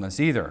faithfulness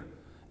either.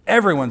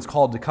 Everyone's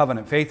called to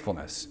covenant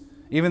faithfulness.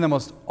 Even the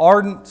most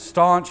ardent,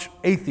 staunch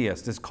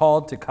atheist is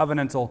called to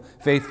covenantal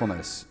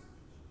faithfulness.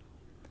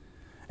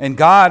 And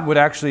God would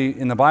actually,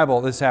 in the Bible,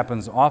 this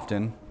happens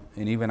often,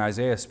 and even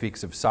Isaiah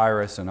speaks of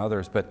Cyrus and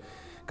others, but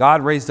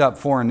God raised up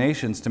foreign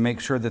nations to make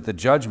sure that the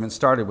judgment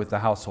started with the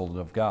household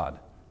of God.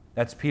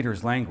 That's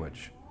Peter's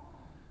language.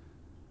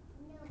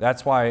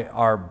 That's why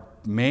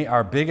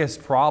our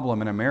biggest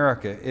problem in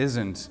America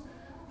isn't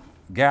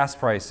gas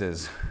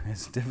prices,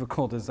 as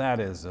difficult as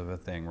that is of a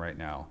thing right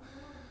now.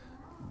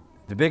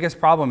 The biggest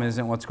problem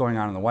isn't what's going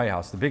on in the White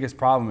House. The biggest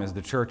problem is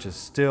the church is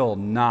still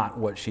not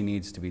what she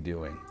needs to be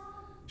doing.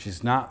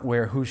 She's not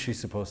who she's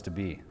supposed to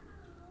be.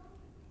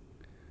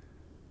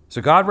 So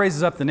God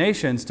raises up the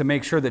nations to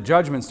make sure that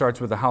judgment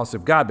starts with the house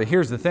of God. But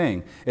here's the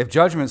thing. If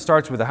judgment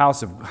starts with the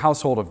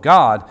household of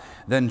God,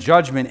 then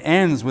judgment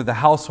ends with the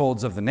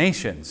households of the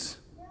nations.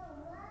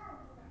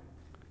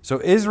 So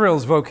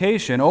Israel's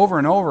vocation over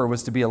and over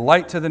was to be a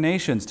light to the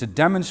nations, to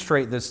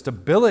demonstrate the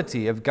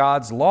stability of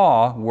God's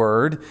law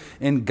word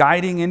in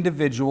guiding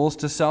individuals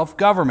to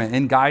self-government,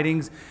 in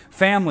guiding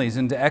families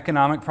into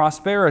economic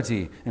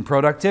prosperity and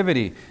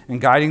productivity, and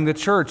guiding the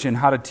church in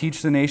how to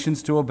teach the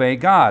nations to obey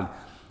God.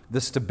 The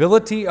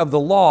stability of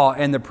the law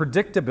and the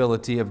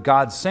predictability of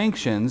God's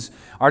sanctions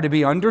are to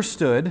be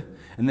understood,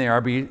 and they are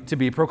to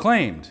be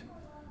proclaimed.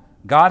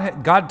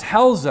 God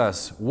tells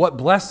us what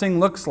blessing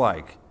looks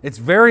like. It's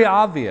very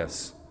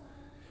obvious.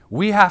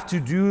 We have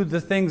to do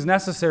the things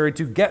necessary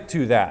to get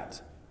to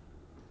that,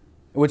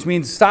 which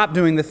means stop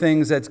doing the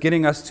things that's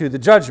getting us to the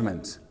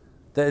judgment.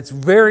 That it's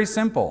very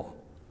simple.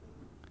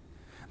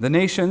 The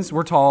nations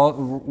were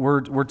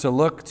to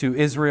look to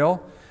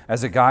Israel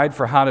as a guide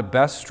for how to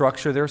best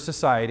structure their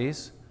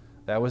societies.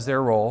 That was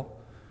their role.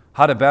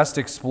 How to best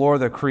explore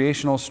the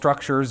creational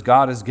structures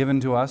God has given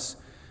to us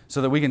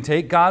so that we can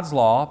take God's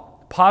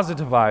law,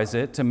 positivize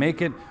it to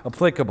make it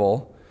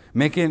applicable,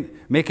 make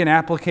an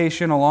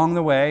application along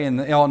the way, and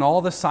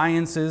all the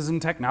sciences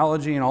and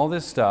technology and all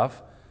this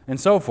stuff and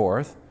so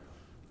forth.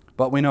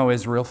 But we know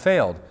Israel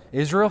failed.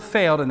 Israel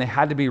failed, and they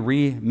had to be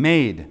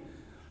remade.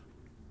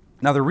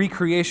 Now, the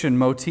recreation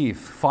motif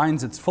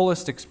finds its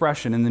fullest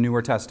expression in the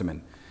Newer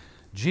Testament.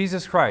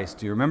 Jesus Christ,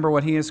 do you remember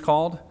what he is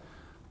called?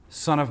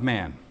 Son of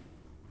Man.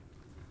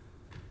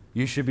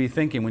 You should be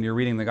thinking when you're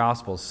reading the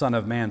Gospels, Son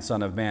of Man,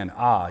 Son of Man.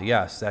 Ah,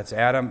 yes, that's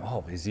Adam.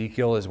 Oh,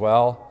 Ezekiel as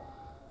well.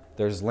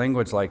 There's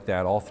language like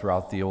that all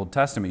throughout the Old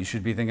Testament. You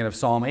should be thinking of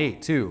Psalm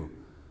 8 too.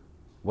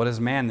 What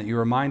is man that you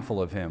are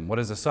mindful of him? What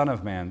is a son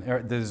of man?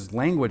 There's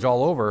language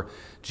all over.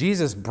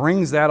 Jesus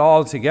brings that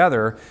all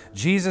together.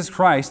 Jesus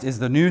Christ is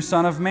the new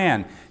Son of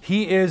Man.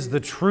 He is the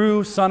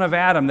true son of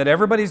Adam that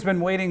everybody's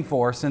been waiting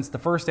for since the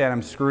first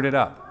Adam screwed it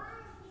up.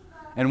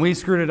 And we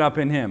screwed it up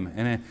in him.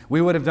 And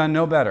we would have done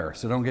no better,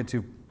 so don't get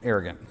too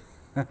arrogant.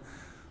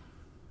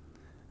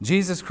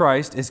 Jesus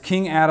Christ is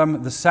King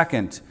Adam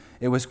II.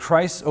 It was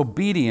Christ's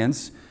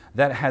obedience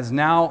that has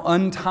now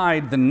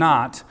untied the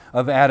knot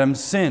of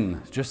Adam's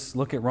sin. Just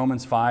look at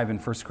Romans 5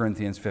 and 1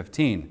 Corinthians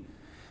 15.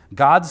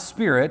 God's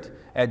Spirit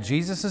at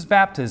Jesus'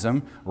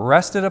 baptism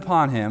rested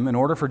upon him in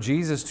order for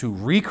Jesus to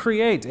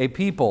recreate a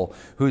people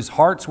whose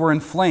hearts were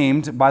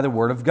inflamed by the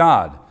Word of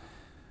God.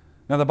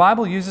 Now, the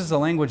Bible uses the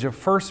language of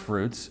first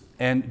fruits,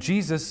 and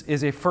Jesus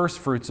is a first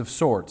fruits of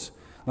sorts.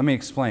 Let me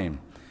explain.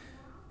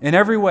 In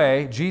every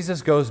way,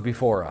 Jesus goes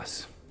before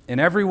us. In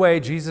every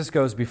way, Jesus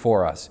goes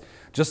before us.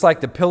 Just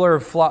like the pillar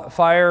of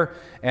fire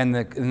and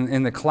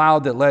the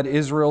cloud that led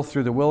Israel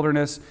through the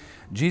wilderness,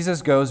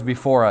 Jesus goes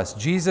before us.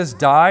 Jesus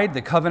died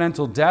the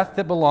covenantal death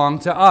that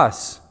belonged to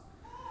us.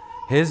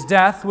 His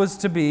death was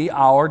to be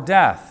our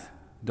death.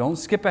 Don't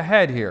skip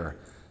ahead here.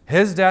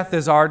 His death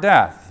is our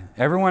death.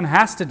 Everyone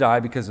has to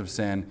die because of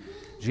sin.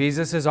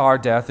 Jesus is our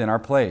death in our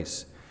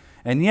place.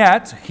 And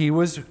yet, he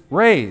was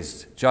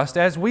raised, just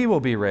as we will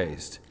be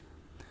raised,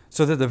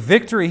 so that the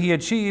victory he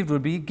achieved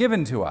would be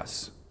given to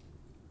us.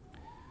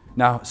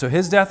 Now, so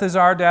his death is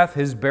our death,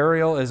 his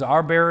burial is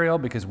our burial,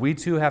 because we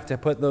too have to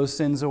put those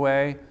sins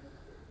away,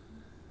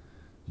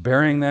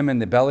 burying them in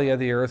the belly of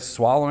the earth,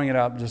 swallowing it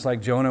up, just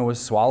like Jonah was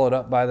swallowed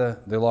up by the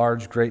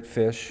large, great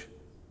fish.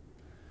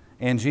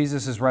 And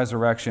Jesus'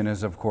 resurrection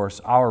is, of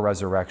course, our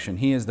resurrection.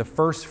 He is the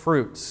first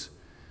fruits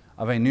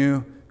of a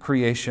new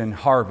creation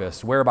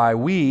harvest, whereby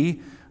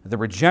we, the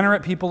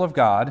regenerate people of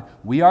God,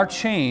 we are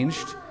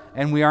changed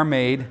and we are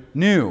made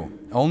new.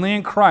 Only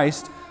in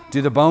Christ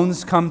do the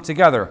bones come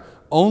together.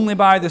 Only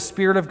by the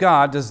Spirit of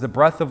God does the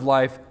breath of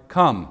life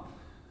come.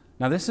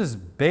 Now, this is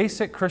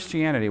basic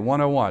Christianity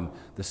 101.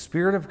 The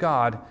Spirit of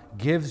God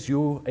gives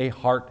you a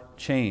heart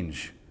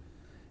change.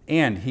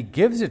 And He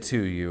gives it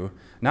to you,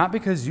 not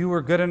because you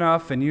were good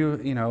enough and you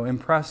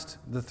impressed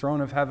the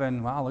throne of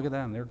heaven. Wow, look at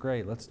them. They're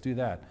great. Let's do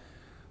that.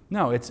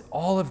 No, it's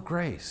all of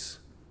grace.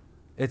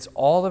 It's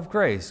all of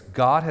grace.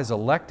 God has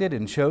elected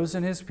and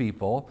chosen His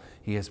people.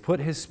 He has put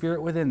His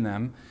Spirit within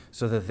them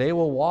so that they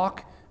will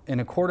walk in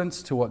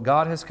accordance to what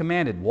God has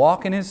commanded.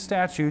 Walk in His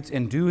statutes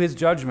and do His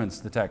judgments,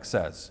 the text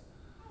says.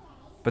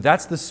 But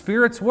that's the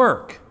Spirit's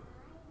work.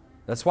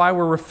 That's why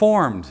we're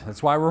Reformed.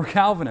 That's why we're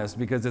Calvinists,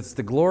 because it's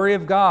the glory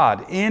of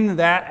God in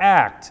that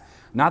act,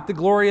 not the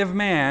glory of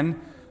man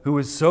who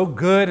is so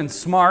good and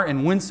smart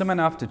and winsome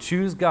enough to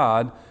choose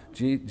God.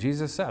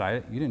 Jesus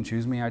said, you didn't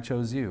choose me, I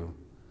chose you.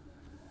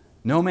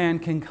 No man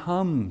can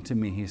come to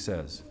me, He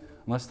says,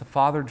 unless the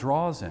Father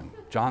draws him.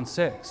 John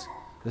 6.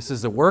 This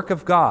is the work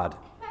of God.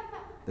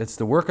 It's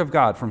the work of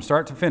God from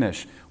start to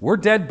finish. We're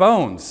dead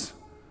bones.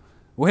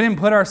 We didn't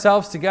put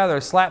ourselves together,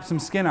 slap some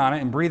skin on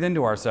it, and breathe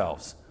into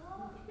ourselves.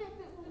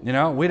 We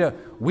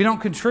don't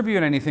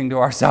contribute anything to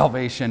our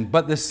salvation,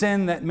 but the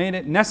sin that made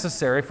it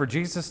necessary for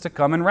Jesus to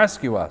come and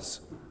rescue us.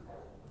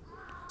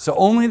 So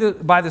only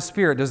by the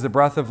Spirit does the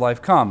breath of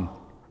life come.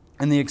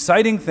 And the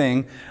exciting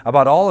thing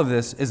about all of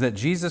this is that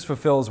Jesus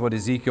fulfills what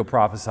Ezekiel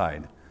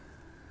prophesied.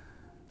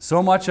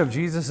 So much of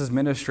Jesus'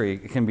 ministry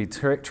can be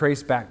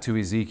traced back to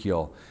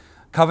Ezekiel.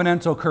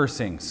 Covenantal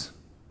cursings.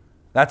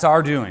 That's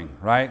our doing,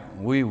 right?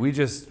 We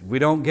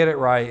don't get it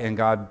right, and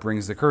God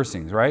brings the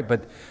cursings, right?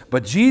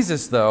 But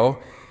Jesus, though,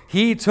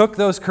 He took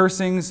those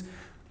cursings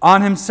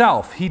on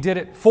Himself. He did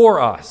it for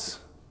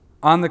us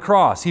on the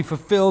cross. He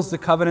fulfills the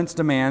covenant's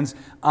demands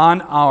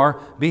on our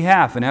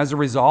behalf. And as a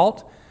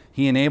result,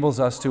 He enables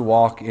us to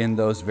walk in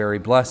those very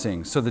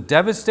blessings. So the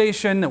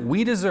devastation that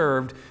we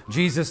deserved,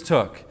 Jesus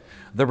took.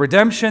 The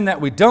redemption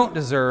that we don't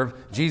deserve,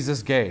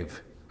 Jesus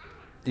gave.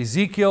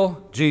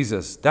 Ezekiel,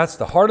 Jesus. That's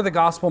the heart of the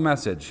gospel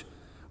message.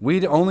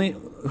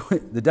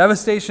 The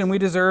devastation we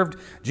deserved,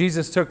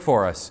 Jesus took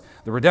for us.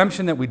 The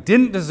redemption that we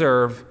didn't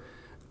deserve,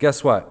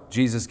 guess what?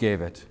 Jesus gave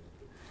it.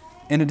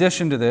 In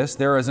addition to this,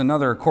 there is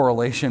another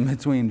correlation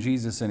between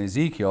Jesus and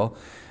Ezekiel,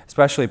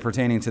 especially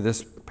pertaining to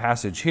this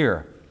passage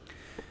here.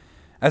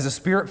 As a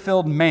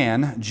Spirit-filled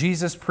man,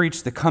 Jesus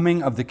preached the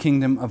coming of the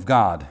kingdom of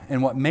God.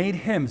 And what made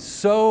Him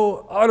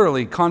so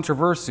utterly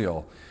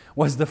controversial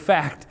was the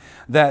fact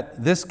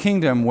that this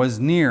kingdom was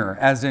near,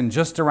 as in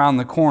just around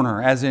the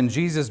corner, as in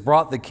Jesus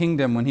brought the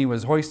kingdom when he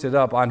was hoisted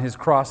up on his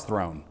cross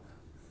throne.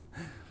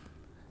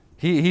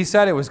 He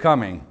said it was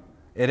coming.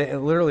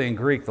 It literally in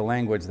Greek, the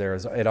language there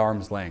is at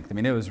arm's length. I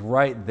mean, it was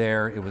right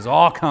there. It was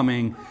all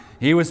coming.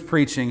 He was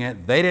preaching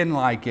it. They didn't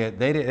like it.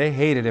 They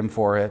hated him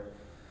for it,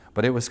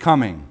 but it was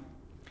coming.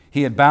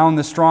 He had bound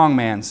the strong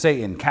man,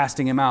 Satan,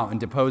 casting him out and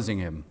deposing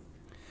him.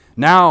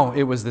 Now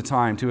it was the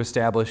time to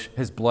establish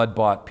his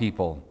blood-bought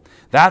people.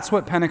 That's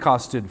what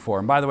Pentecost stood for.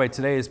 And by the way,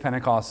 today is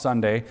Pentecost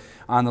Sunday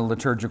on the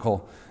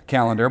liturgical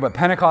calendar, but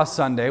Pentecost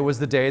Sunday was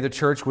the day the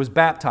church was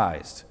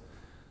baptized.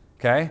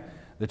 Okay?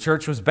 The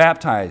church was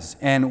baptized,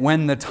 and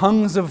when the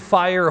tongues of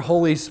fire,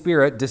 Holy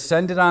Spirit,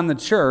 descended on the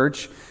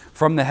church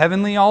from the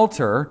heavenly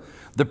altar,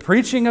 the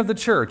preaching of the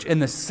church in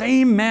the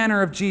same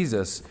manner of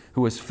Jesus,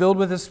 who was filled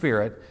with the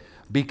Spirit,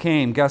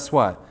 became, guess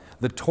what?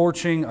 The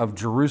torching of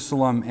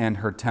Jerusalem and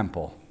her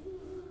temple.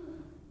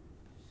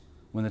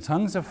 When the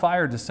tongues of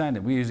fire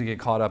descended, we usually get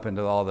caught up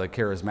into all the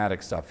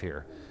charismatic stuff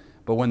here,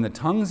 but when the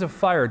tongues of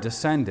fire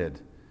descended,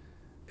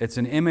 it's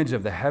an image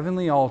of the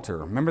heavenly altar.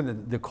 Remember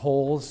the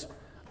coals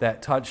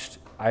that touched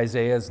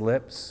Isaiah's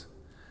lips?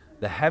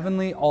 The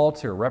heavenly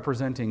altar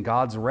representing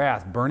God's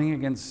wrath burning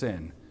against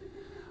sin.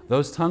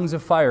 Those tongues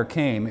of fire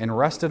came and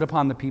rested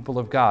upon the people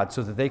of God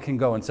so that they can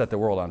go and set the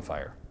world on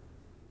fire.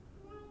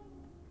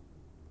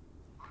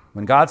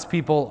 When God's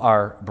people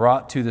are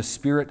brought to the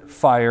Spirit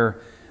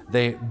fire,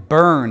 they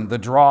burn the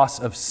dross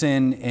of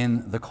sin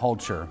in the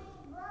culture.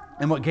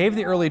 And what gave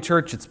the early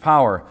church its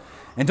power,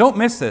 and don't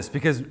miss this,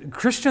 because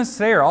Christians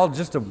today are all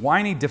just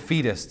whiny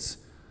defeatists.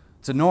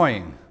 It's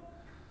annoying.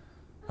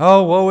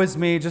 Oh, woe is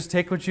me, just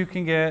take what you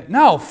can get.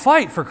 No,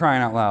 fight, for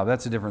crying out loud.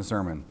 That's a different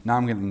sermon. Now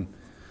I'm going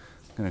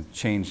to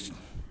change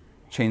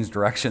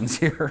directions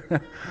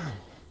here.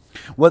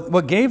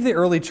 What gave the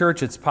early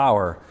church its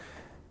power,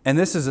 and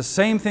this is the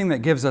same thing that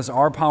gives us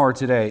our power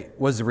today,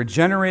 was the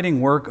regenerating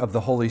work of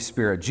the Holy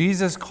Spirit.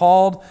 Jesus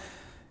called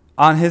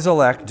on his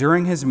elect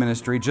during his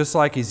ministry, just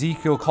like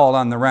Ezekiel called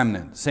on the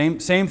remnant. Same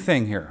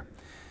thing here.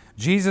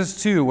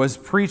 Jesus, too, was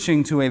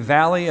preaching to a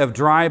valley of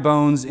dry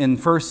bones in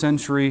first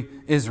century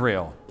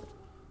Israel.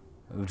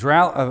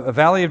 A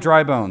valley of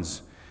dry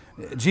bones.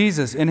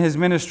 Jesus, in his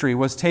ministry,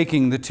 was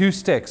taking the two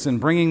sticks and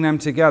bringing them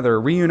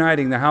together,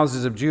 reuniting the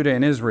houses of Judah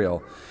and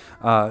Israel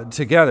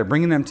together,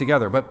 bringing them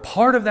together. But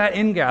part of that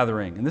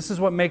ingathering, and this is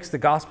what makes the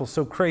gospel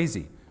so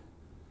crazy,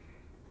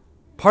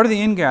 part of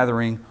the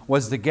ingathering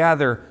was to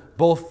gather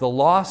both the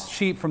lost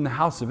sheep from the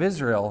house of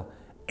Israel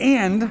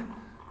and,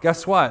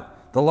 guess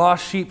what? The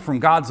lost sheep from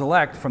God's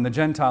elect from the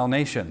Gentile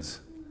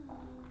nations.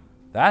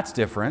 That's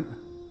different.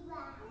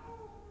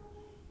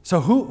 So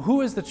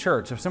who is the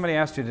church? If somebody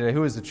asked you today,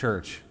 who is the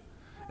church?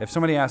 If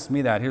somebody asked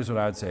me that, here's what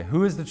I would say.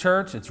 Who is the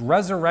church? It's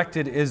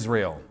resurrected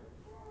Israel.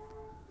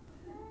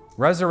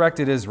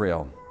 Resurrected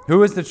Israel.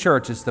 Who is the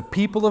church? It's the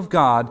people of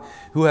God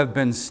who have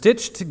been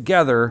stitched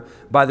together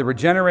by the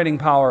regenerating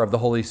power of the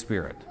Holy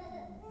Spirit.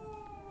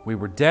 We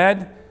were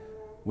dead.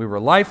 We were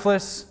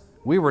lifeless.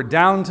 We were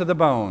down to the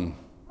bone.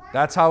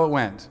 That's how it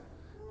went.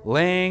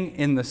 Laying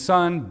in the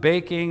sun,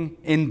 baking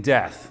in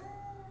death.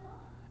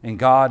 And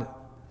God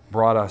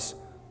brought us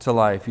to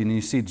life. And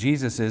you see,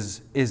 Jesus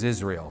is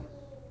Israel.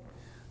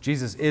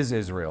 Jesus is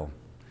Israel.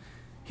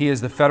 He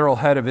is the federal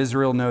head of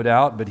Israel, no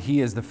doubt, but he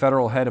is the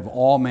federal head of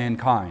all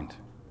mankind.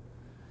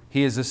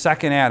 He is the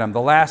second Adam,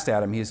 the last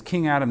Adam. He is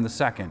King Adam the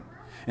second.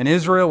 And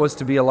Israel was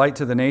to be a light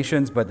to the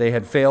nations, but they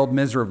had failed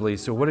miserably.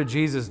 So what did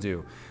Jesus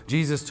do?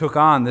 Jesus took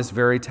on this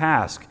very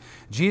task.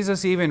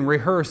 Jesus even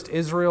rehearsed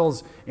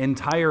Israel's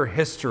entire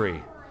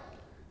history.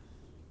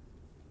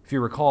 If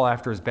you recall,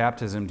 after his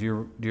baptism, do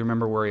you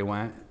remember where he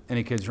went?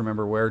 Any kids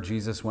remember where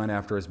Jesus went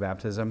after his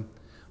baptism?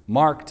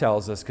 Mark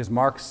tells us, because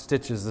Mark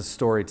stitches this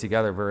story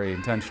together very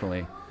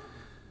intentionally.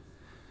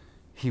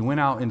 He went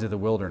out into the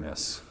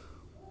wilderness,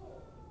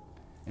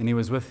 and he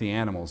was with the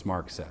animals,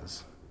 Mark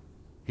says.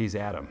 He's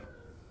Adam.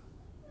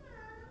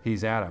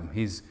 He's Adam.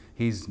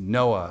 He's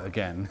Noah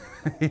again.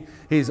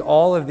 He's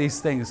all of these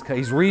things.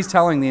 He's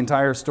retelling the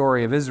entire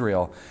story of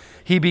Israel.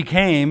 He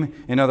became,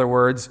 in other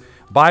words,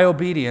 by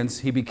obedience,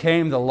 he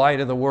became the light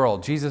of the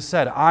world. Jesus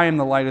said, I am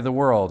the light of the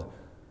world.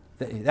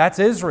 That's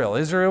Israel.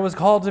 Israel was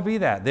called to be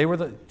that.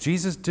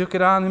 Jesus took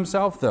it on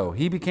himself, though.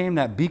 He became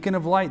that beacon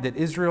of light that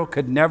Israel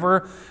could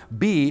never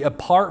be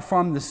apart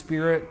from the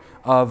Spirit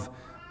of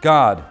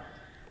God.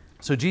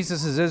 So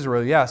Jesus is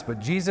Israel, yes, but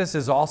Jesus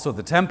is also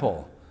the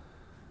temple.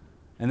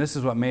 And this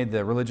is what made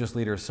the religious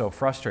leaders so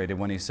frustrated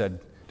when he said,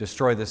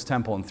 destroy this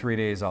temple in 3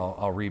 days,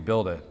 I'll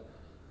rebuild it.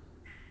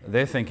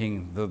 They're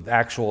thinking the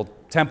actual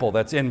temple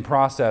that's in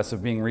process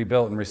of being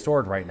rebuilt and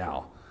restored right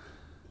now.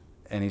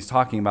 And he's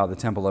talking about the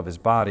temple of his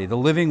body. The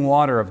living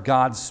water of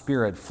God's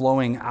Spirit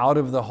flowing out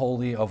of the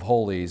Holy of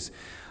Holies.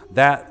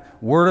 That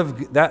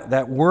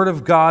that word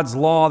of God's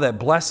law that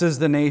blesses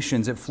the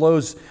nations. It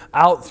flows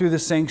out through the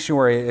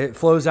sanctuary. It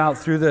flows out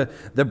through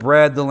the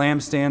bread, the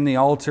lampstand, the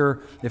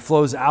altar. It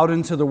flows out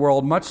into the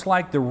world, much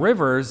like the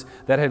rivers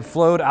that had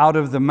flowed out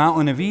of the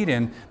mountain of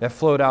Eden that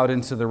flowed out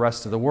into the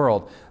rest of the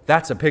world.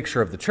 That's a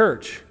picture of the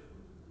church.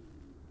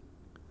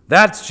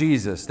 That's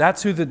Jesus.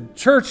 That's who the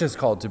church is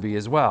called to be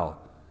as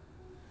well.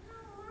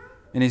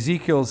 In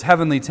Ezekiel's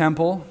heavenly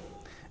temple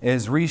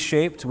is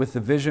reshaped with the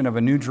vision of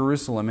a new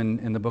Jerusalem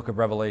in the book of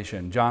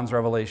Revelation, John's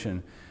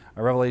Revelation,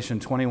 Revelation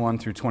 21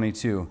 through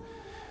 22.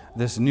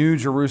 This new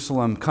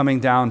Jerusalem coming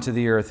down to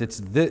the earth.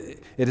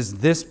 It is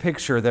this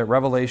picture that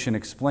Revelation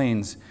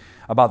explains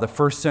about the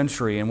first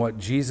century and what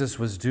Jesus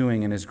was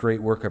doing in his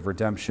great work of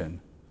redemption.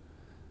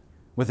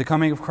 With the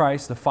coming of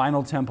Christ, the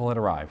final temple had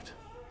arrived.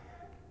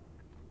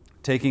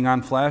 Taking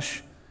on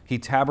flesh, he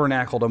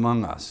tabernacled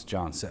among us,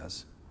 John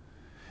says.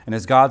 And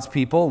as God's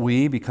people,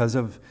 we, because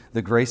of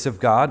the grace of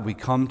God, we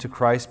come to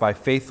Christ by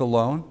faith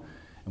alone.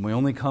 And we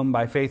only come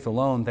by faith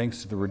alone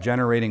thanks to the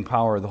regenerating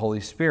power of the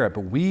Holy Spirit.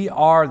 But we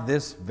are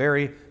this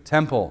very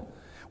temple.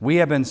 We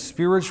have been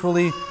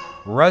spiritually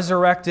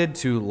resurrected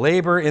to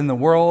labor in the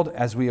world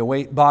as we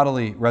await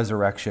bodily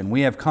resurrection.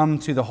 We have come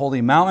to the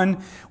holy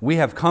mountain. We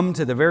have come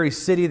to the very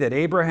city that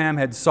Abraham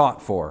had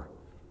sought for.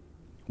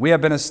 We have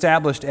been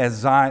established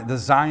as the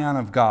Zion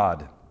of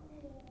God.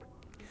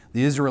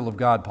 The Israel of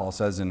God, Paul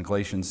says in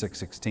Galatians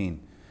 6:16.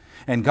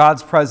 And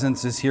God's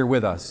presence is here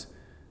with us.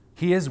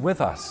 He is with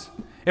us.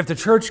 If the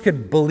church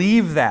could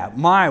believe that,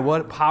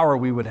 what power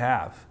we would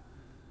have.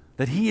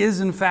 That He is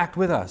in fact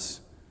with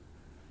us.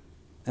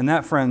 And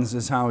that, friends,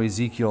 is how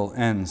Ezekiel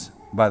ends,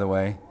 by the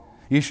way.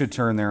 You should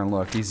turn there and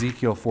look.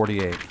 Ezekiel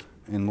 48.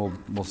 And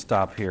we'll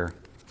stop here.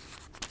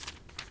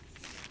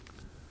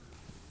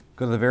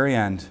 Go to the very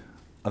end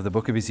of the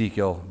book of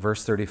Ezekiel,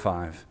 verse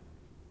 35.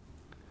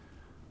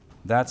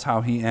 That's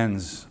how he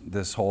ends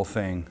this whole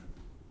thing.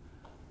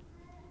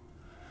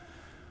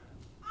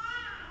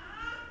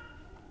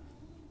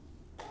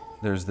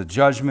 There's the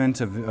judgment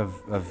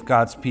of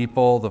God's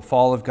people, the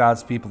fall of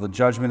God's people, the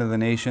judgment of the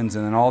nations,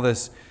 and then all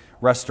this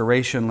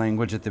restoration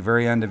language at the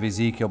very end of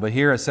Ezekiel. But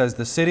here it says,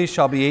 the city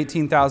shall be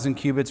 18,000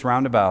 cubits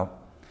round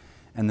about,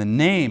 and the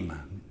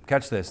name,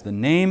 catch this, the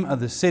name of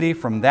the city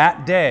from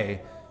that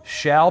day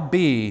shall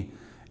be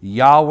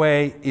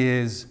Yahweh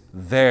is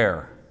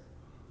there.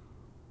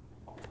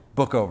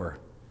 Book over.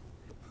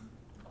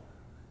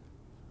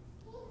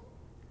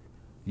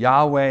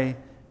 Yahweh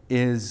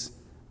is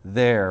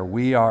there.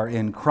 We are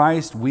in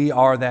Christ. We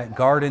are that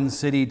garden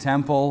city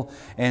temple,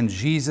 and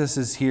Jesus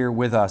is here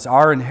with us.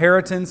 Our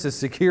inheritance is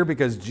secure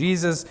because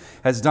Jesus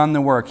has done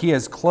the work. He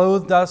has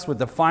clothed us with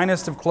the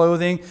finest of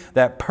clothing,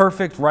 that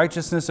perfect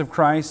righteousness of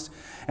Christ,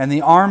 and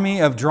the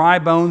army of dry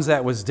bones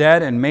that was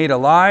dead and made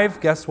alive.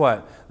 Guess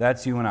what?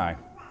 That's you and I.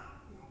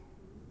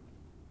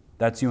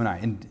 That's you and I.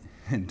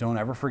 And don't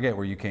ever forget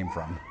where you came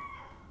from.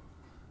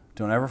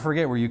 Don't ever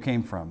forget where you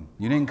came from.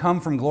 You didn't come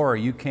from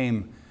glory. You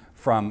came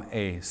from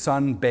a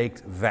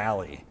sun-baked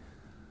valley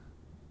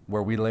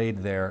where we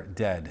laid there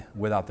dead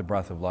without the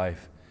breath of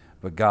life.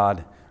 But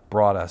God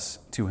brought us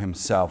to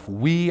Himself.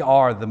 We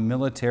are the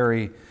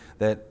military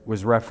that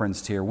was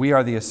referenced here. We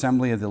are the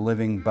assembly of the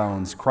living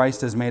bones.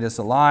 Christ has made us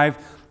alive.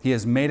 He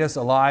has made us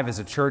alive as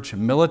a church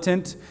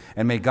militant.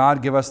 And may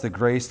God give us the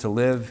grace to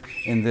live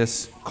in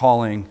this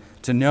calling,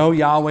 to know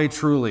Yahweh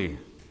truly,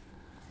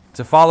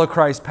 to follow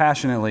Christ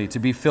passionately, to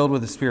be filled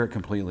with the Spirit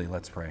completely.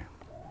 Let's pray.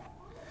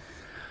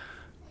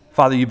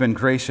 Father, You've been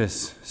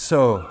gracious,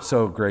 so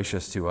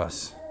gracious to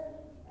us.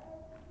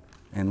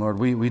 And Lord,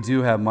 we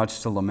do have much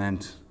to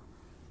lament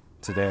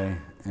today,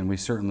 and we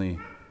certainly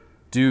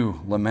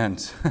do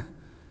lament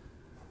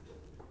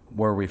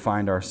where we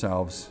find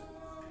ourselves.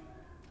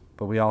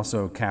 But we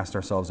also cast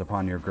ourselves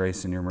upon Your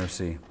grace and Your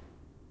mercy.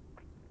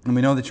 And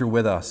we know that You're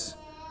with us.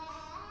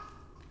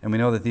 And we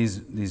know that these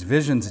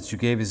visions that You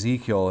gave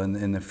Ezekiel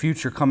in the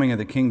future coming of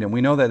the kingdom,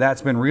 we know that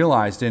that's been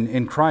realized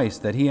in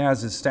Christ, that He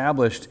has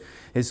established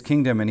His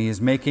kingdom and He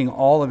is making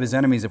all of His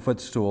enemies a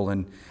footstool.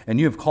 And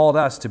You have called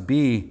us to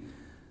be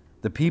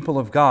the people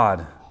of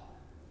God,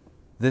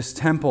 this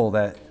temple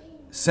that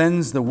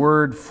sends the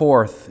word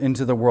forth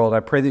into the world. I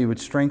pray that You would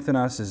strengthen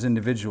us as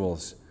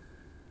individuals.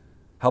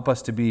 Help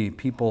us to be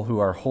people who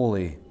are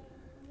holy,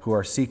 who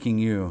are seeking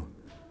You.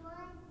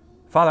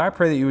 Father, I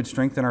pray that You would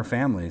strengthen our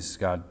families,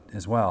 God,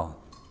 as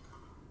well.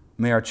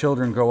 May our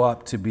children grow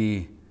up to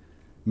be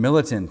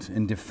militant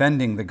in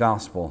defending the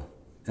gospel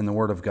and the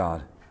Word of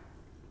God.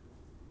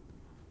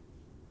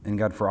 And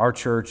God, for our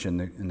church and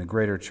the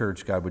greater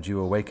church, God, would You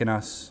awaken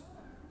us?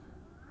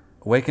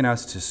 Awaken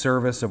us to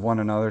service of one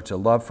another, to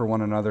love for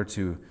one another,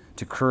 to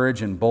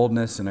courage and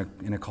boldness in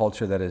a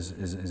culture that is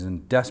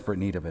in desperate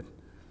need of it.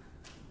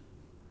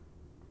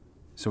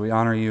 So we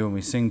honor You and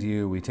we sing to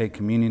You. We take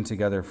communion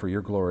together for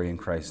Your glory in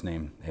Christ's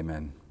name.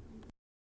 Amen.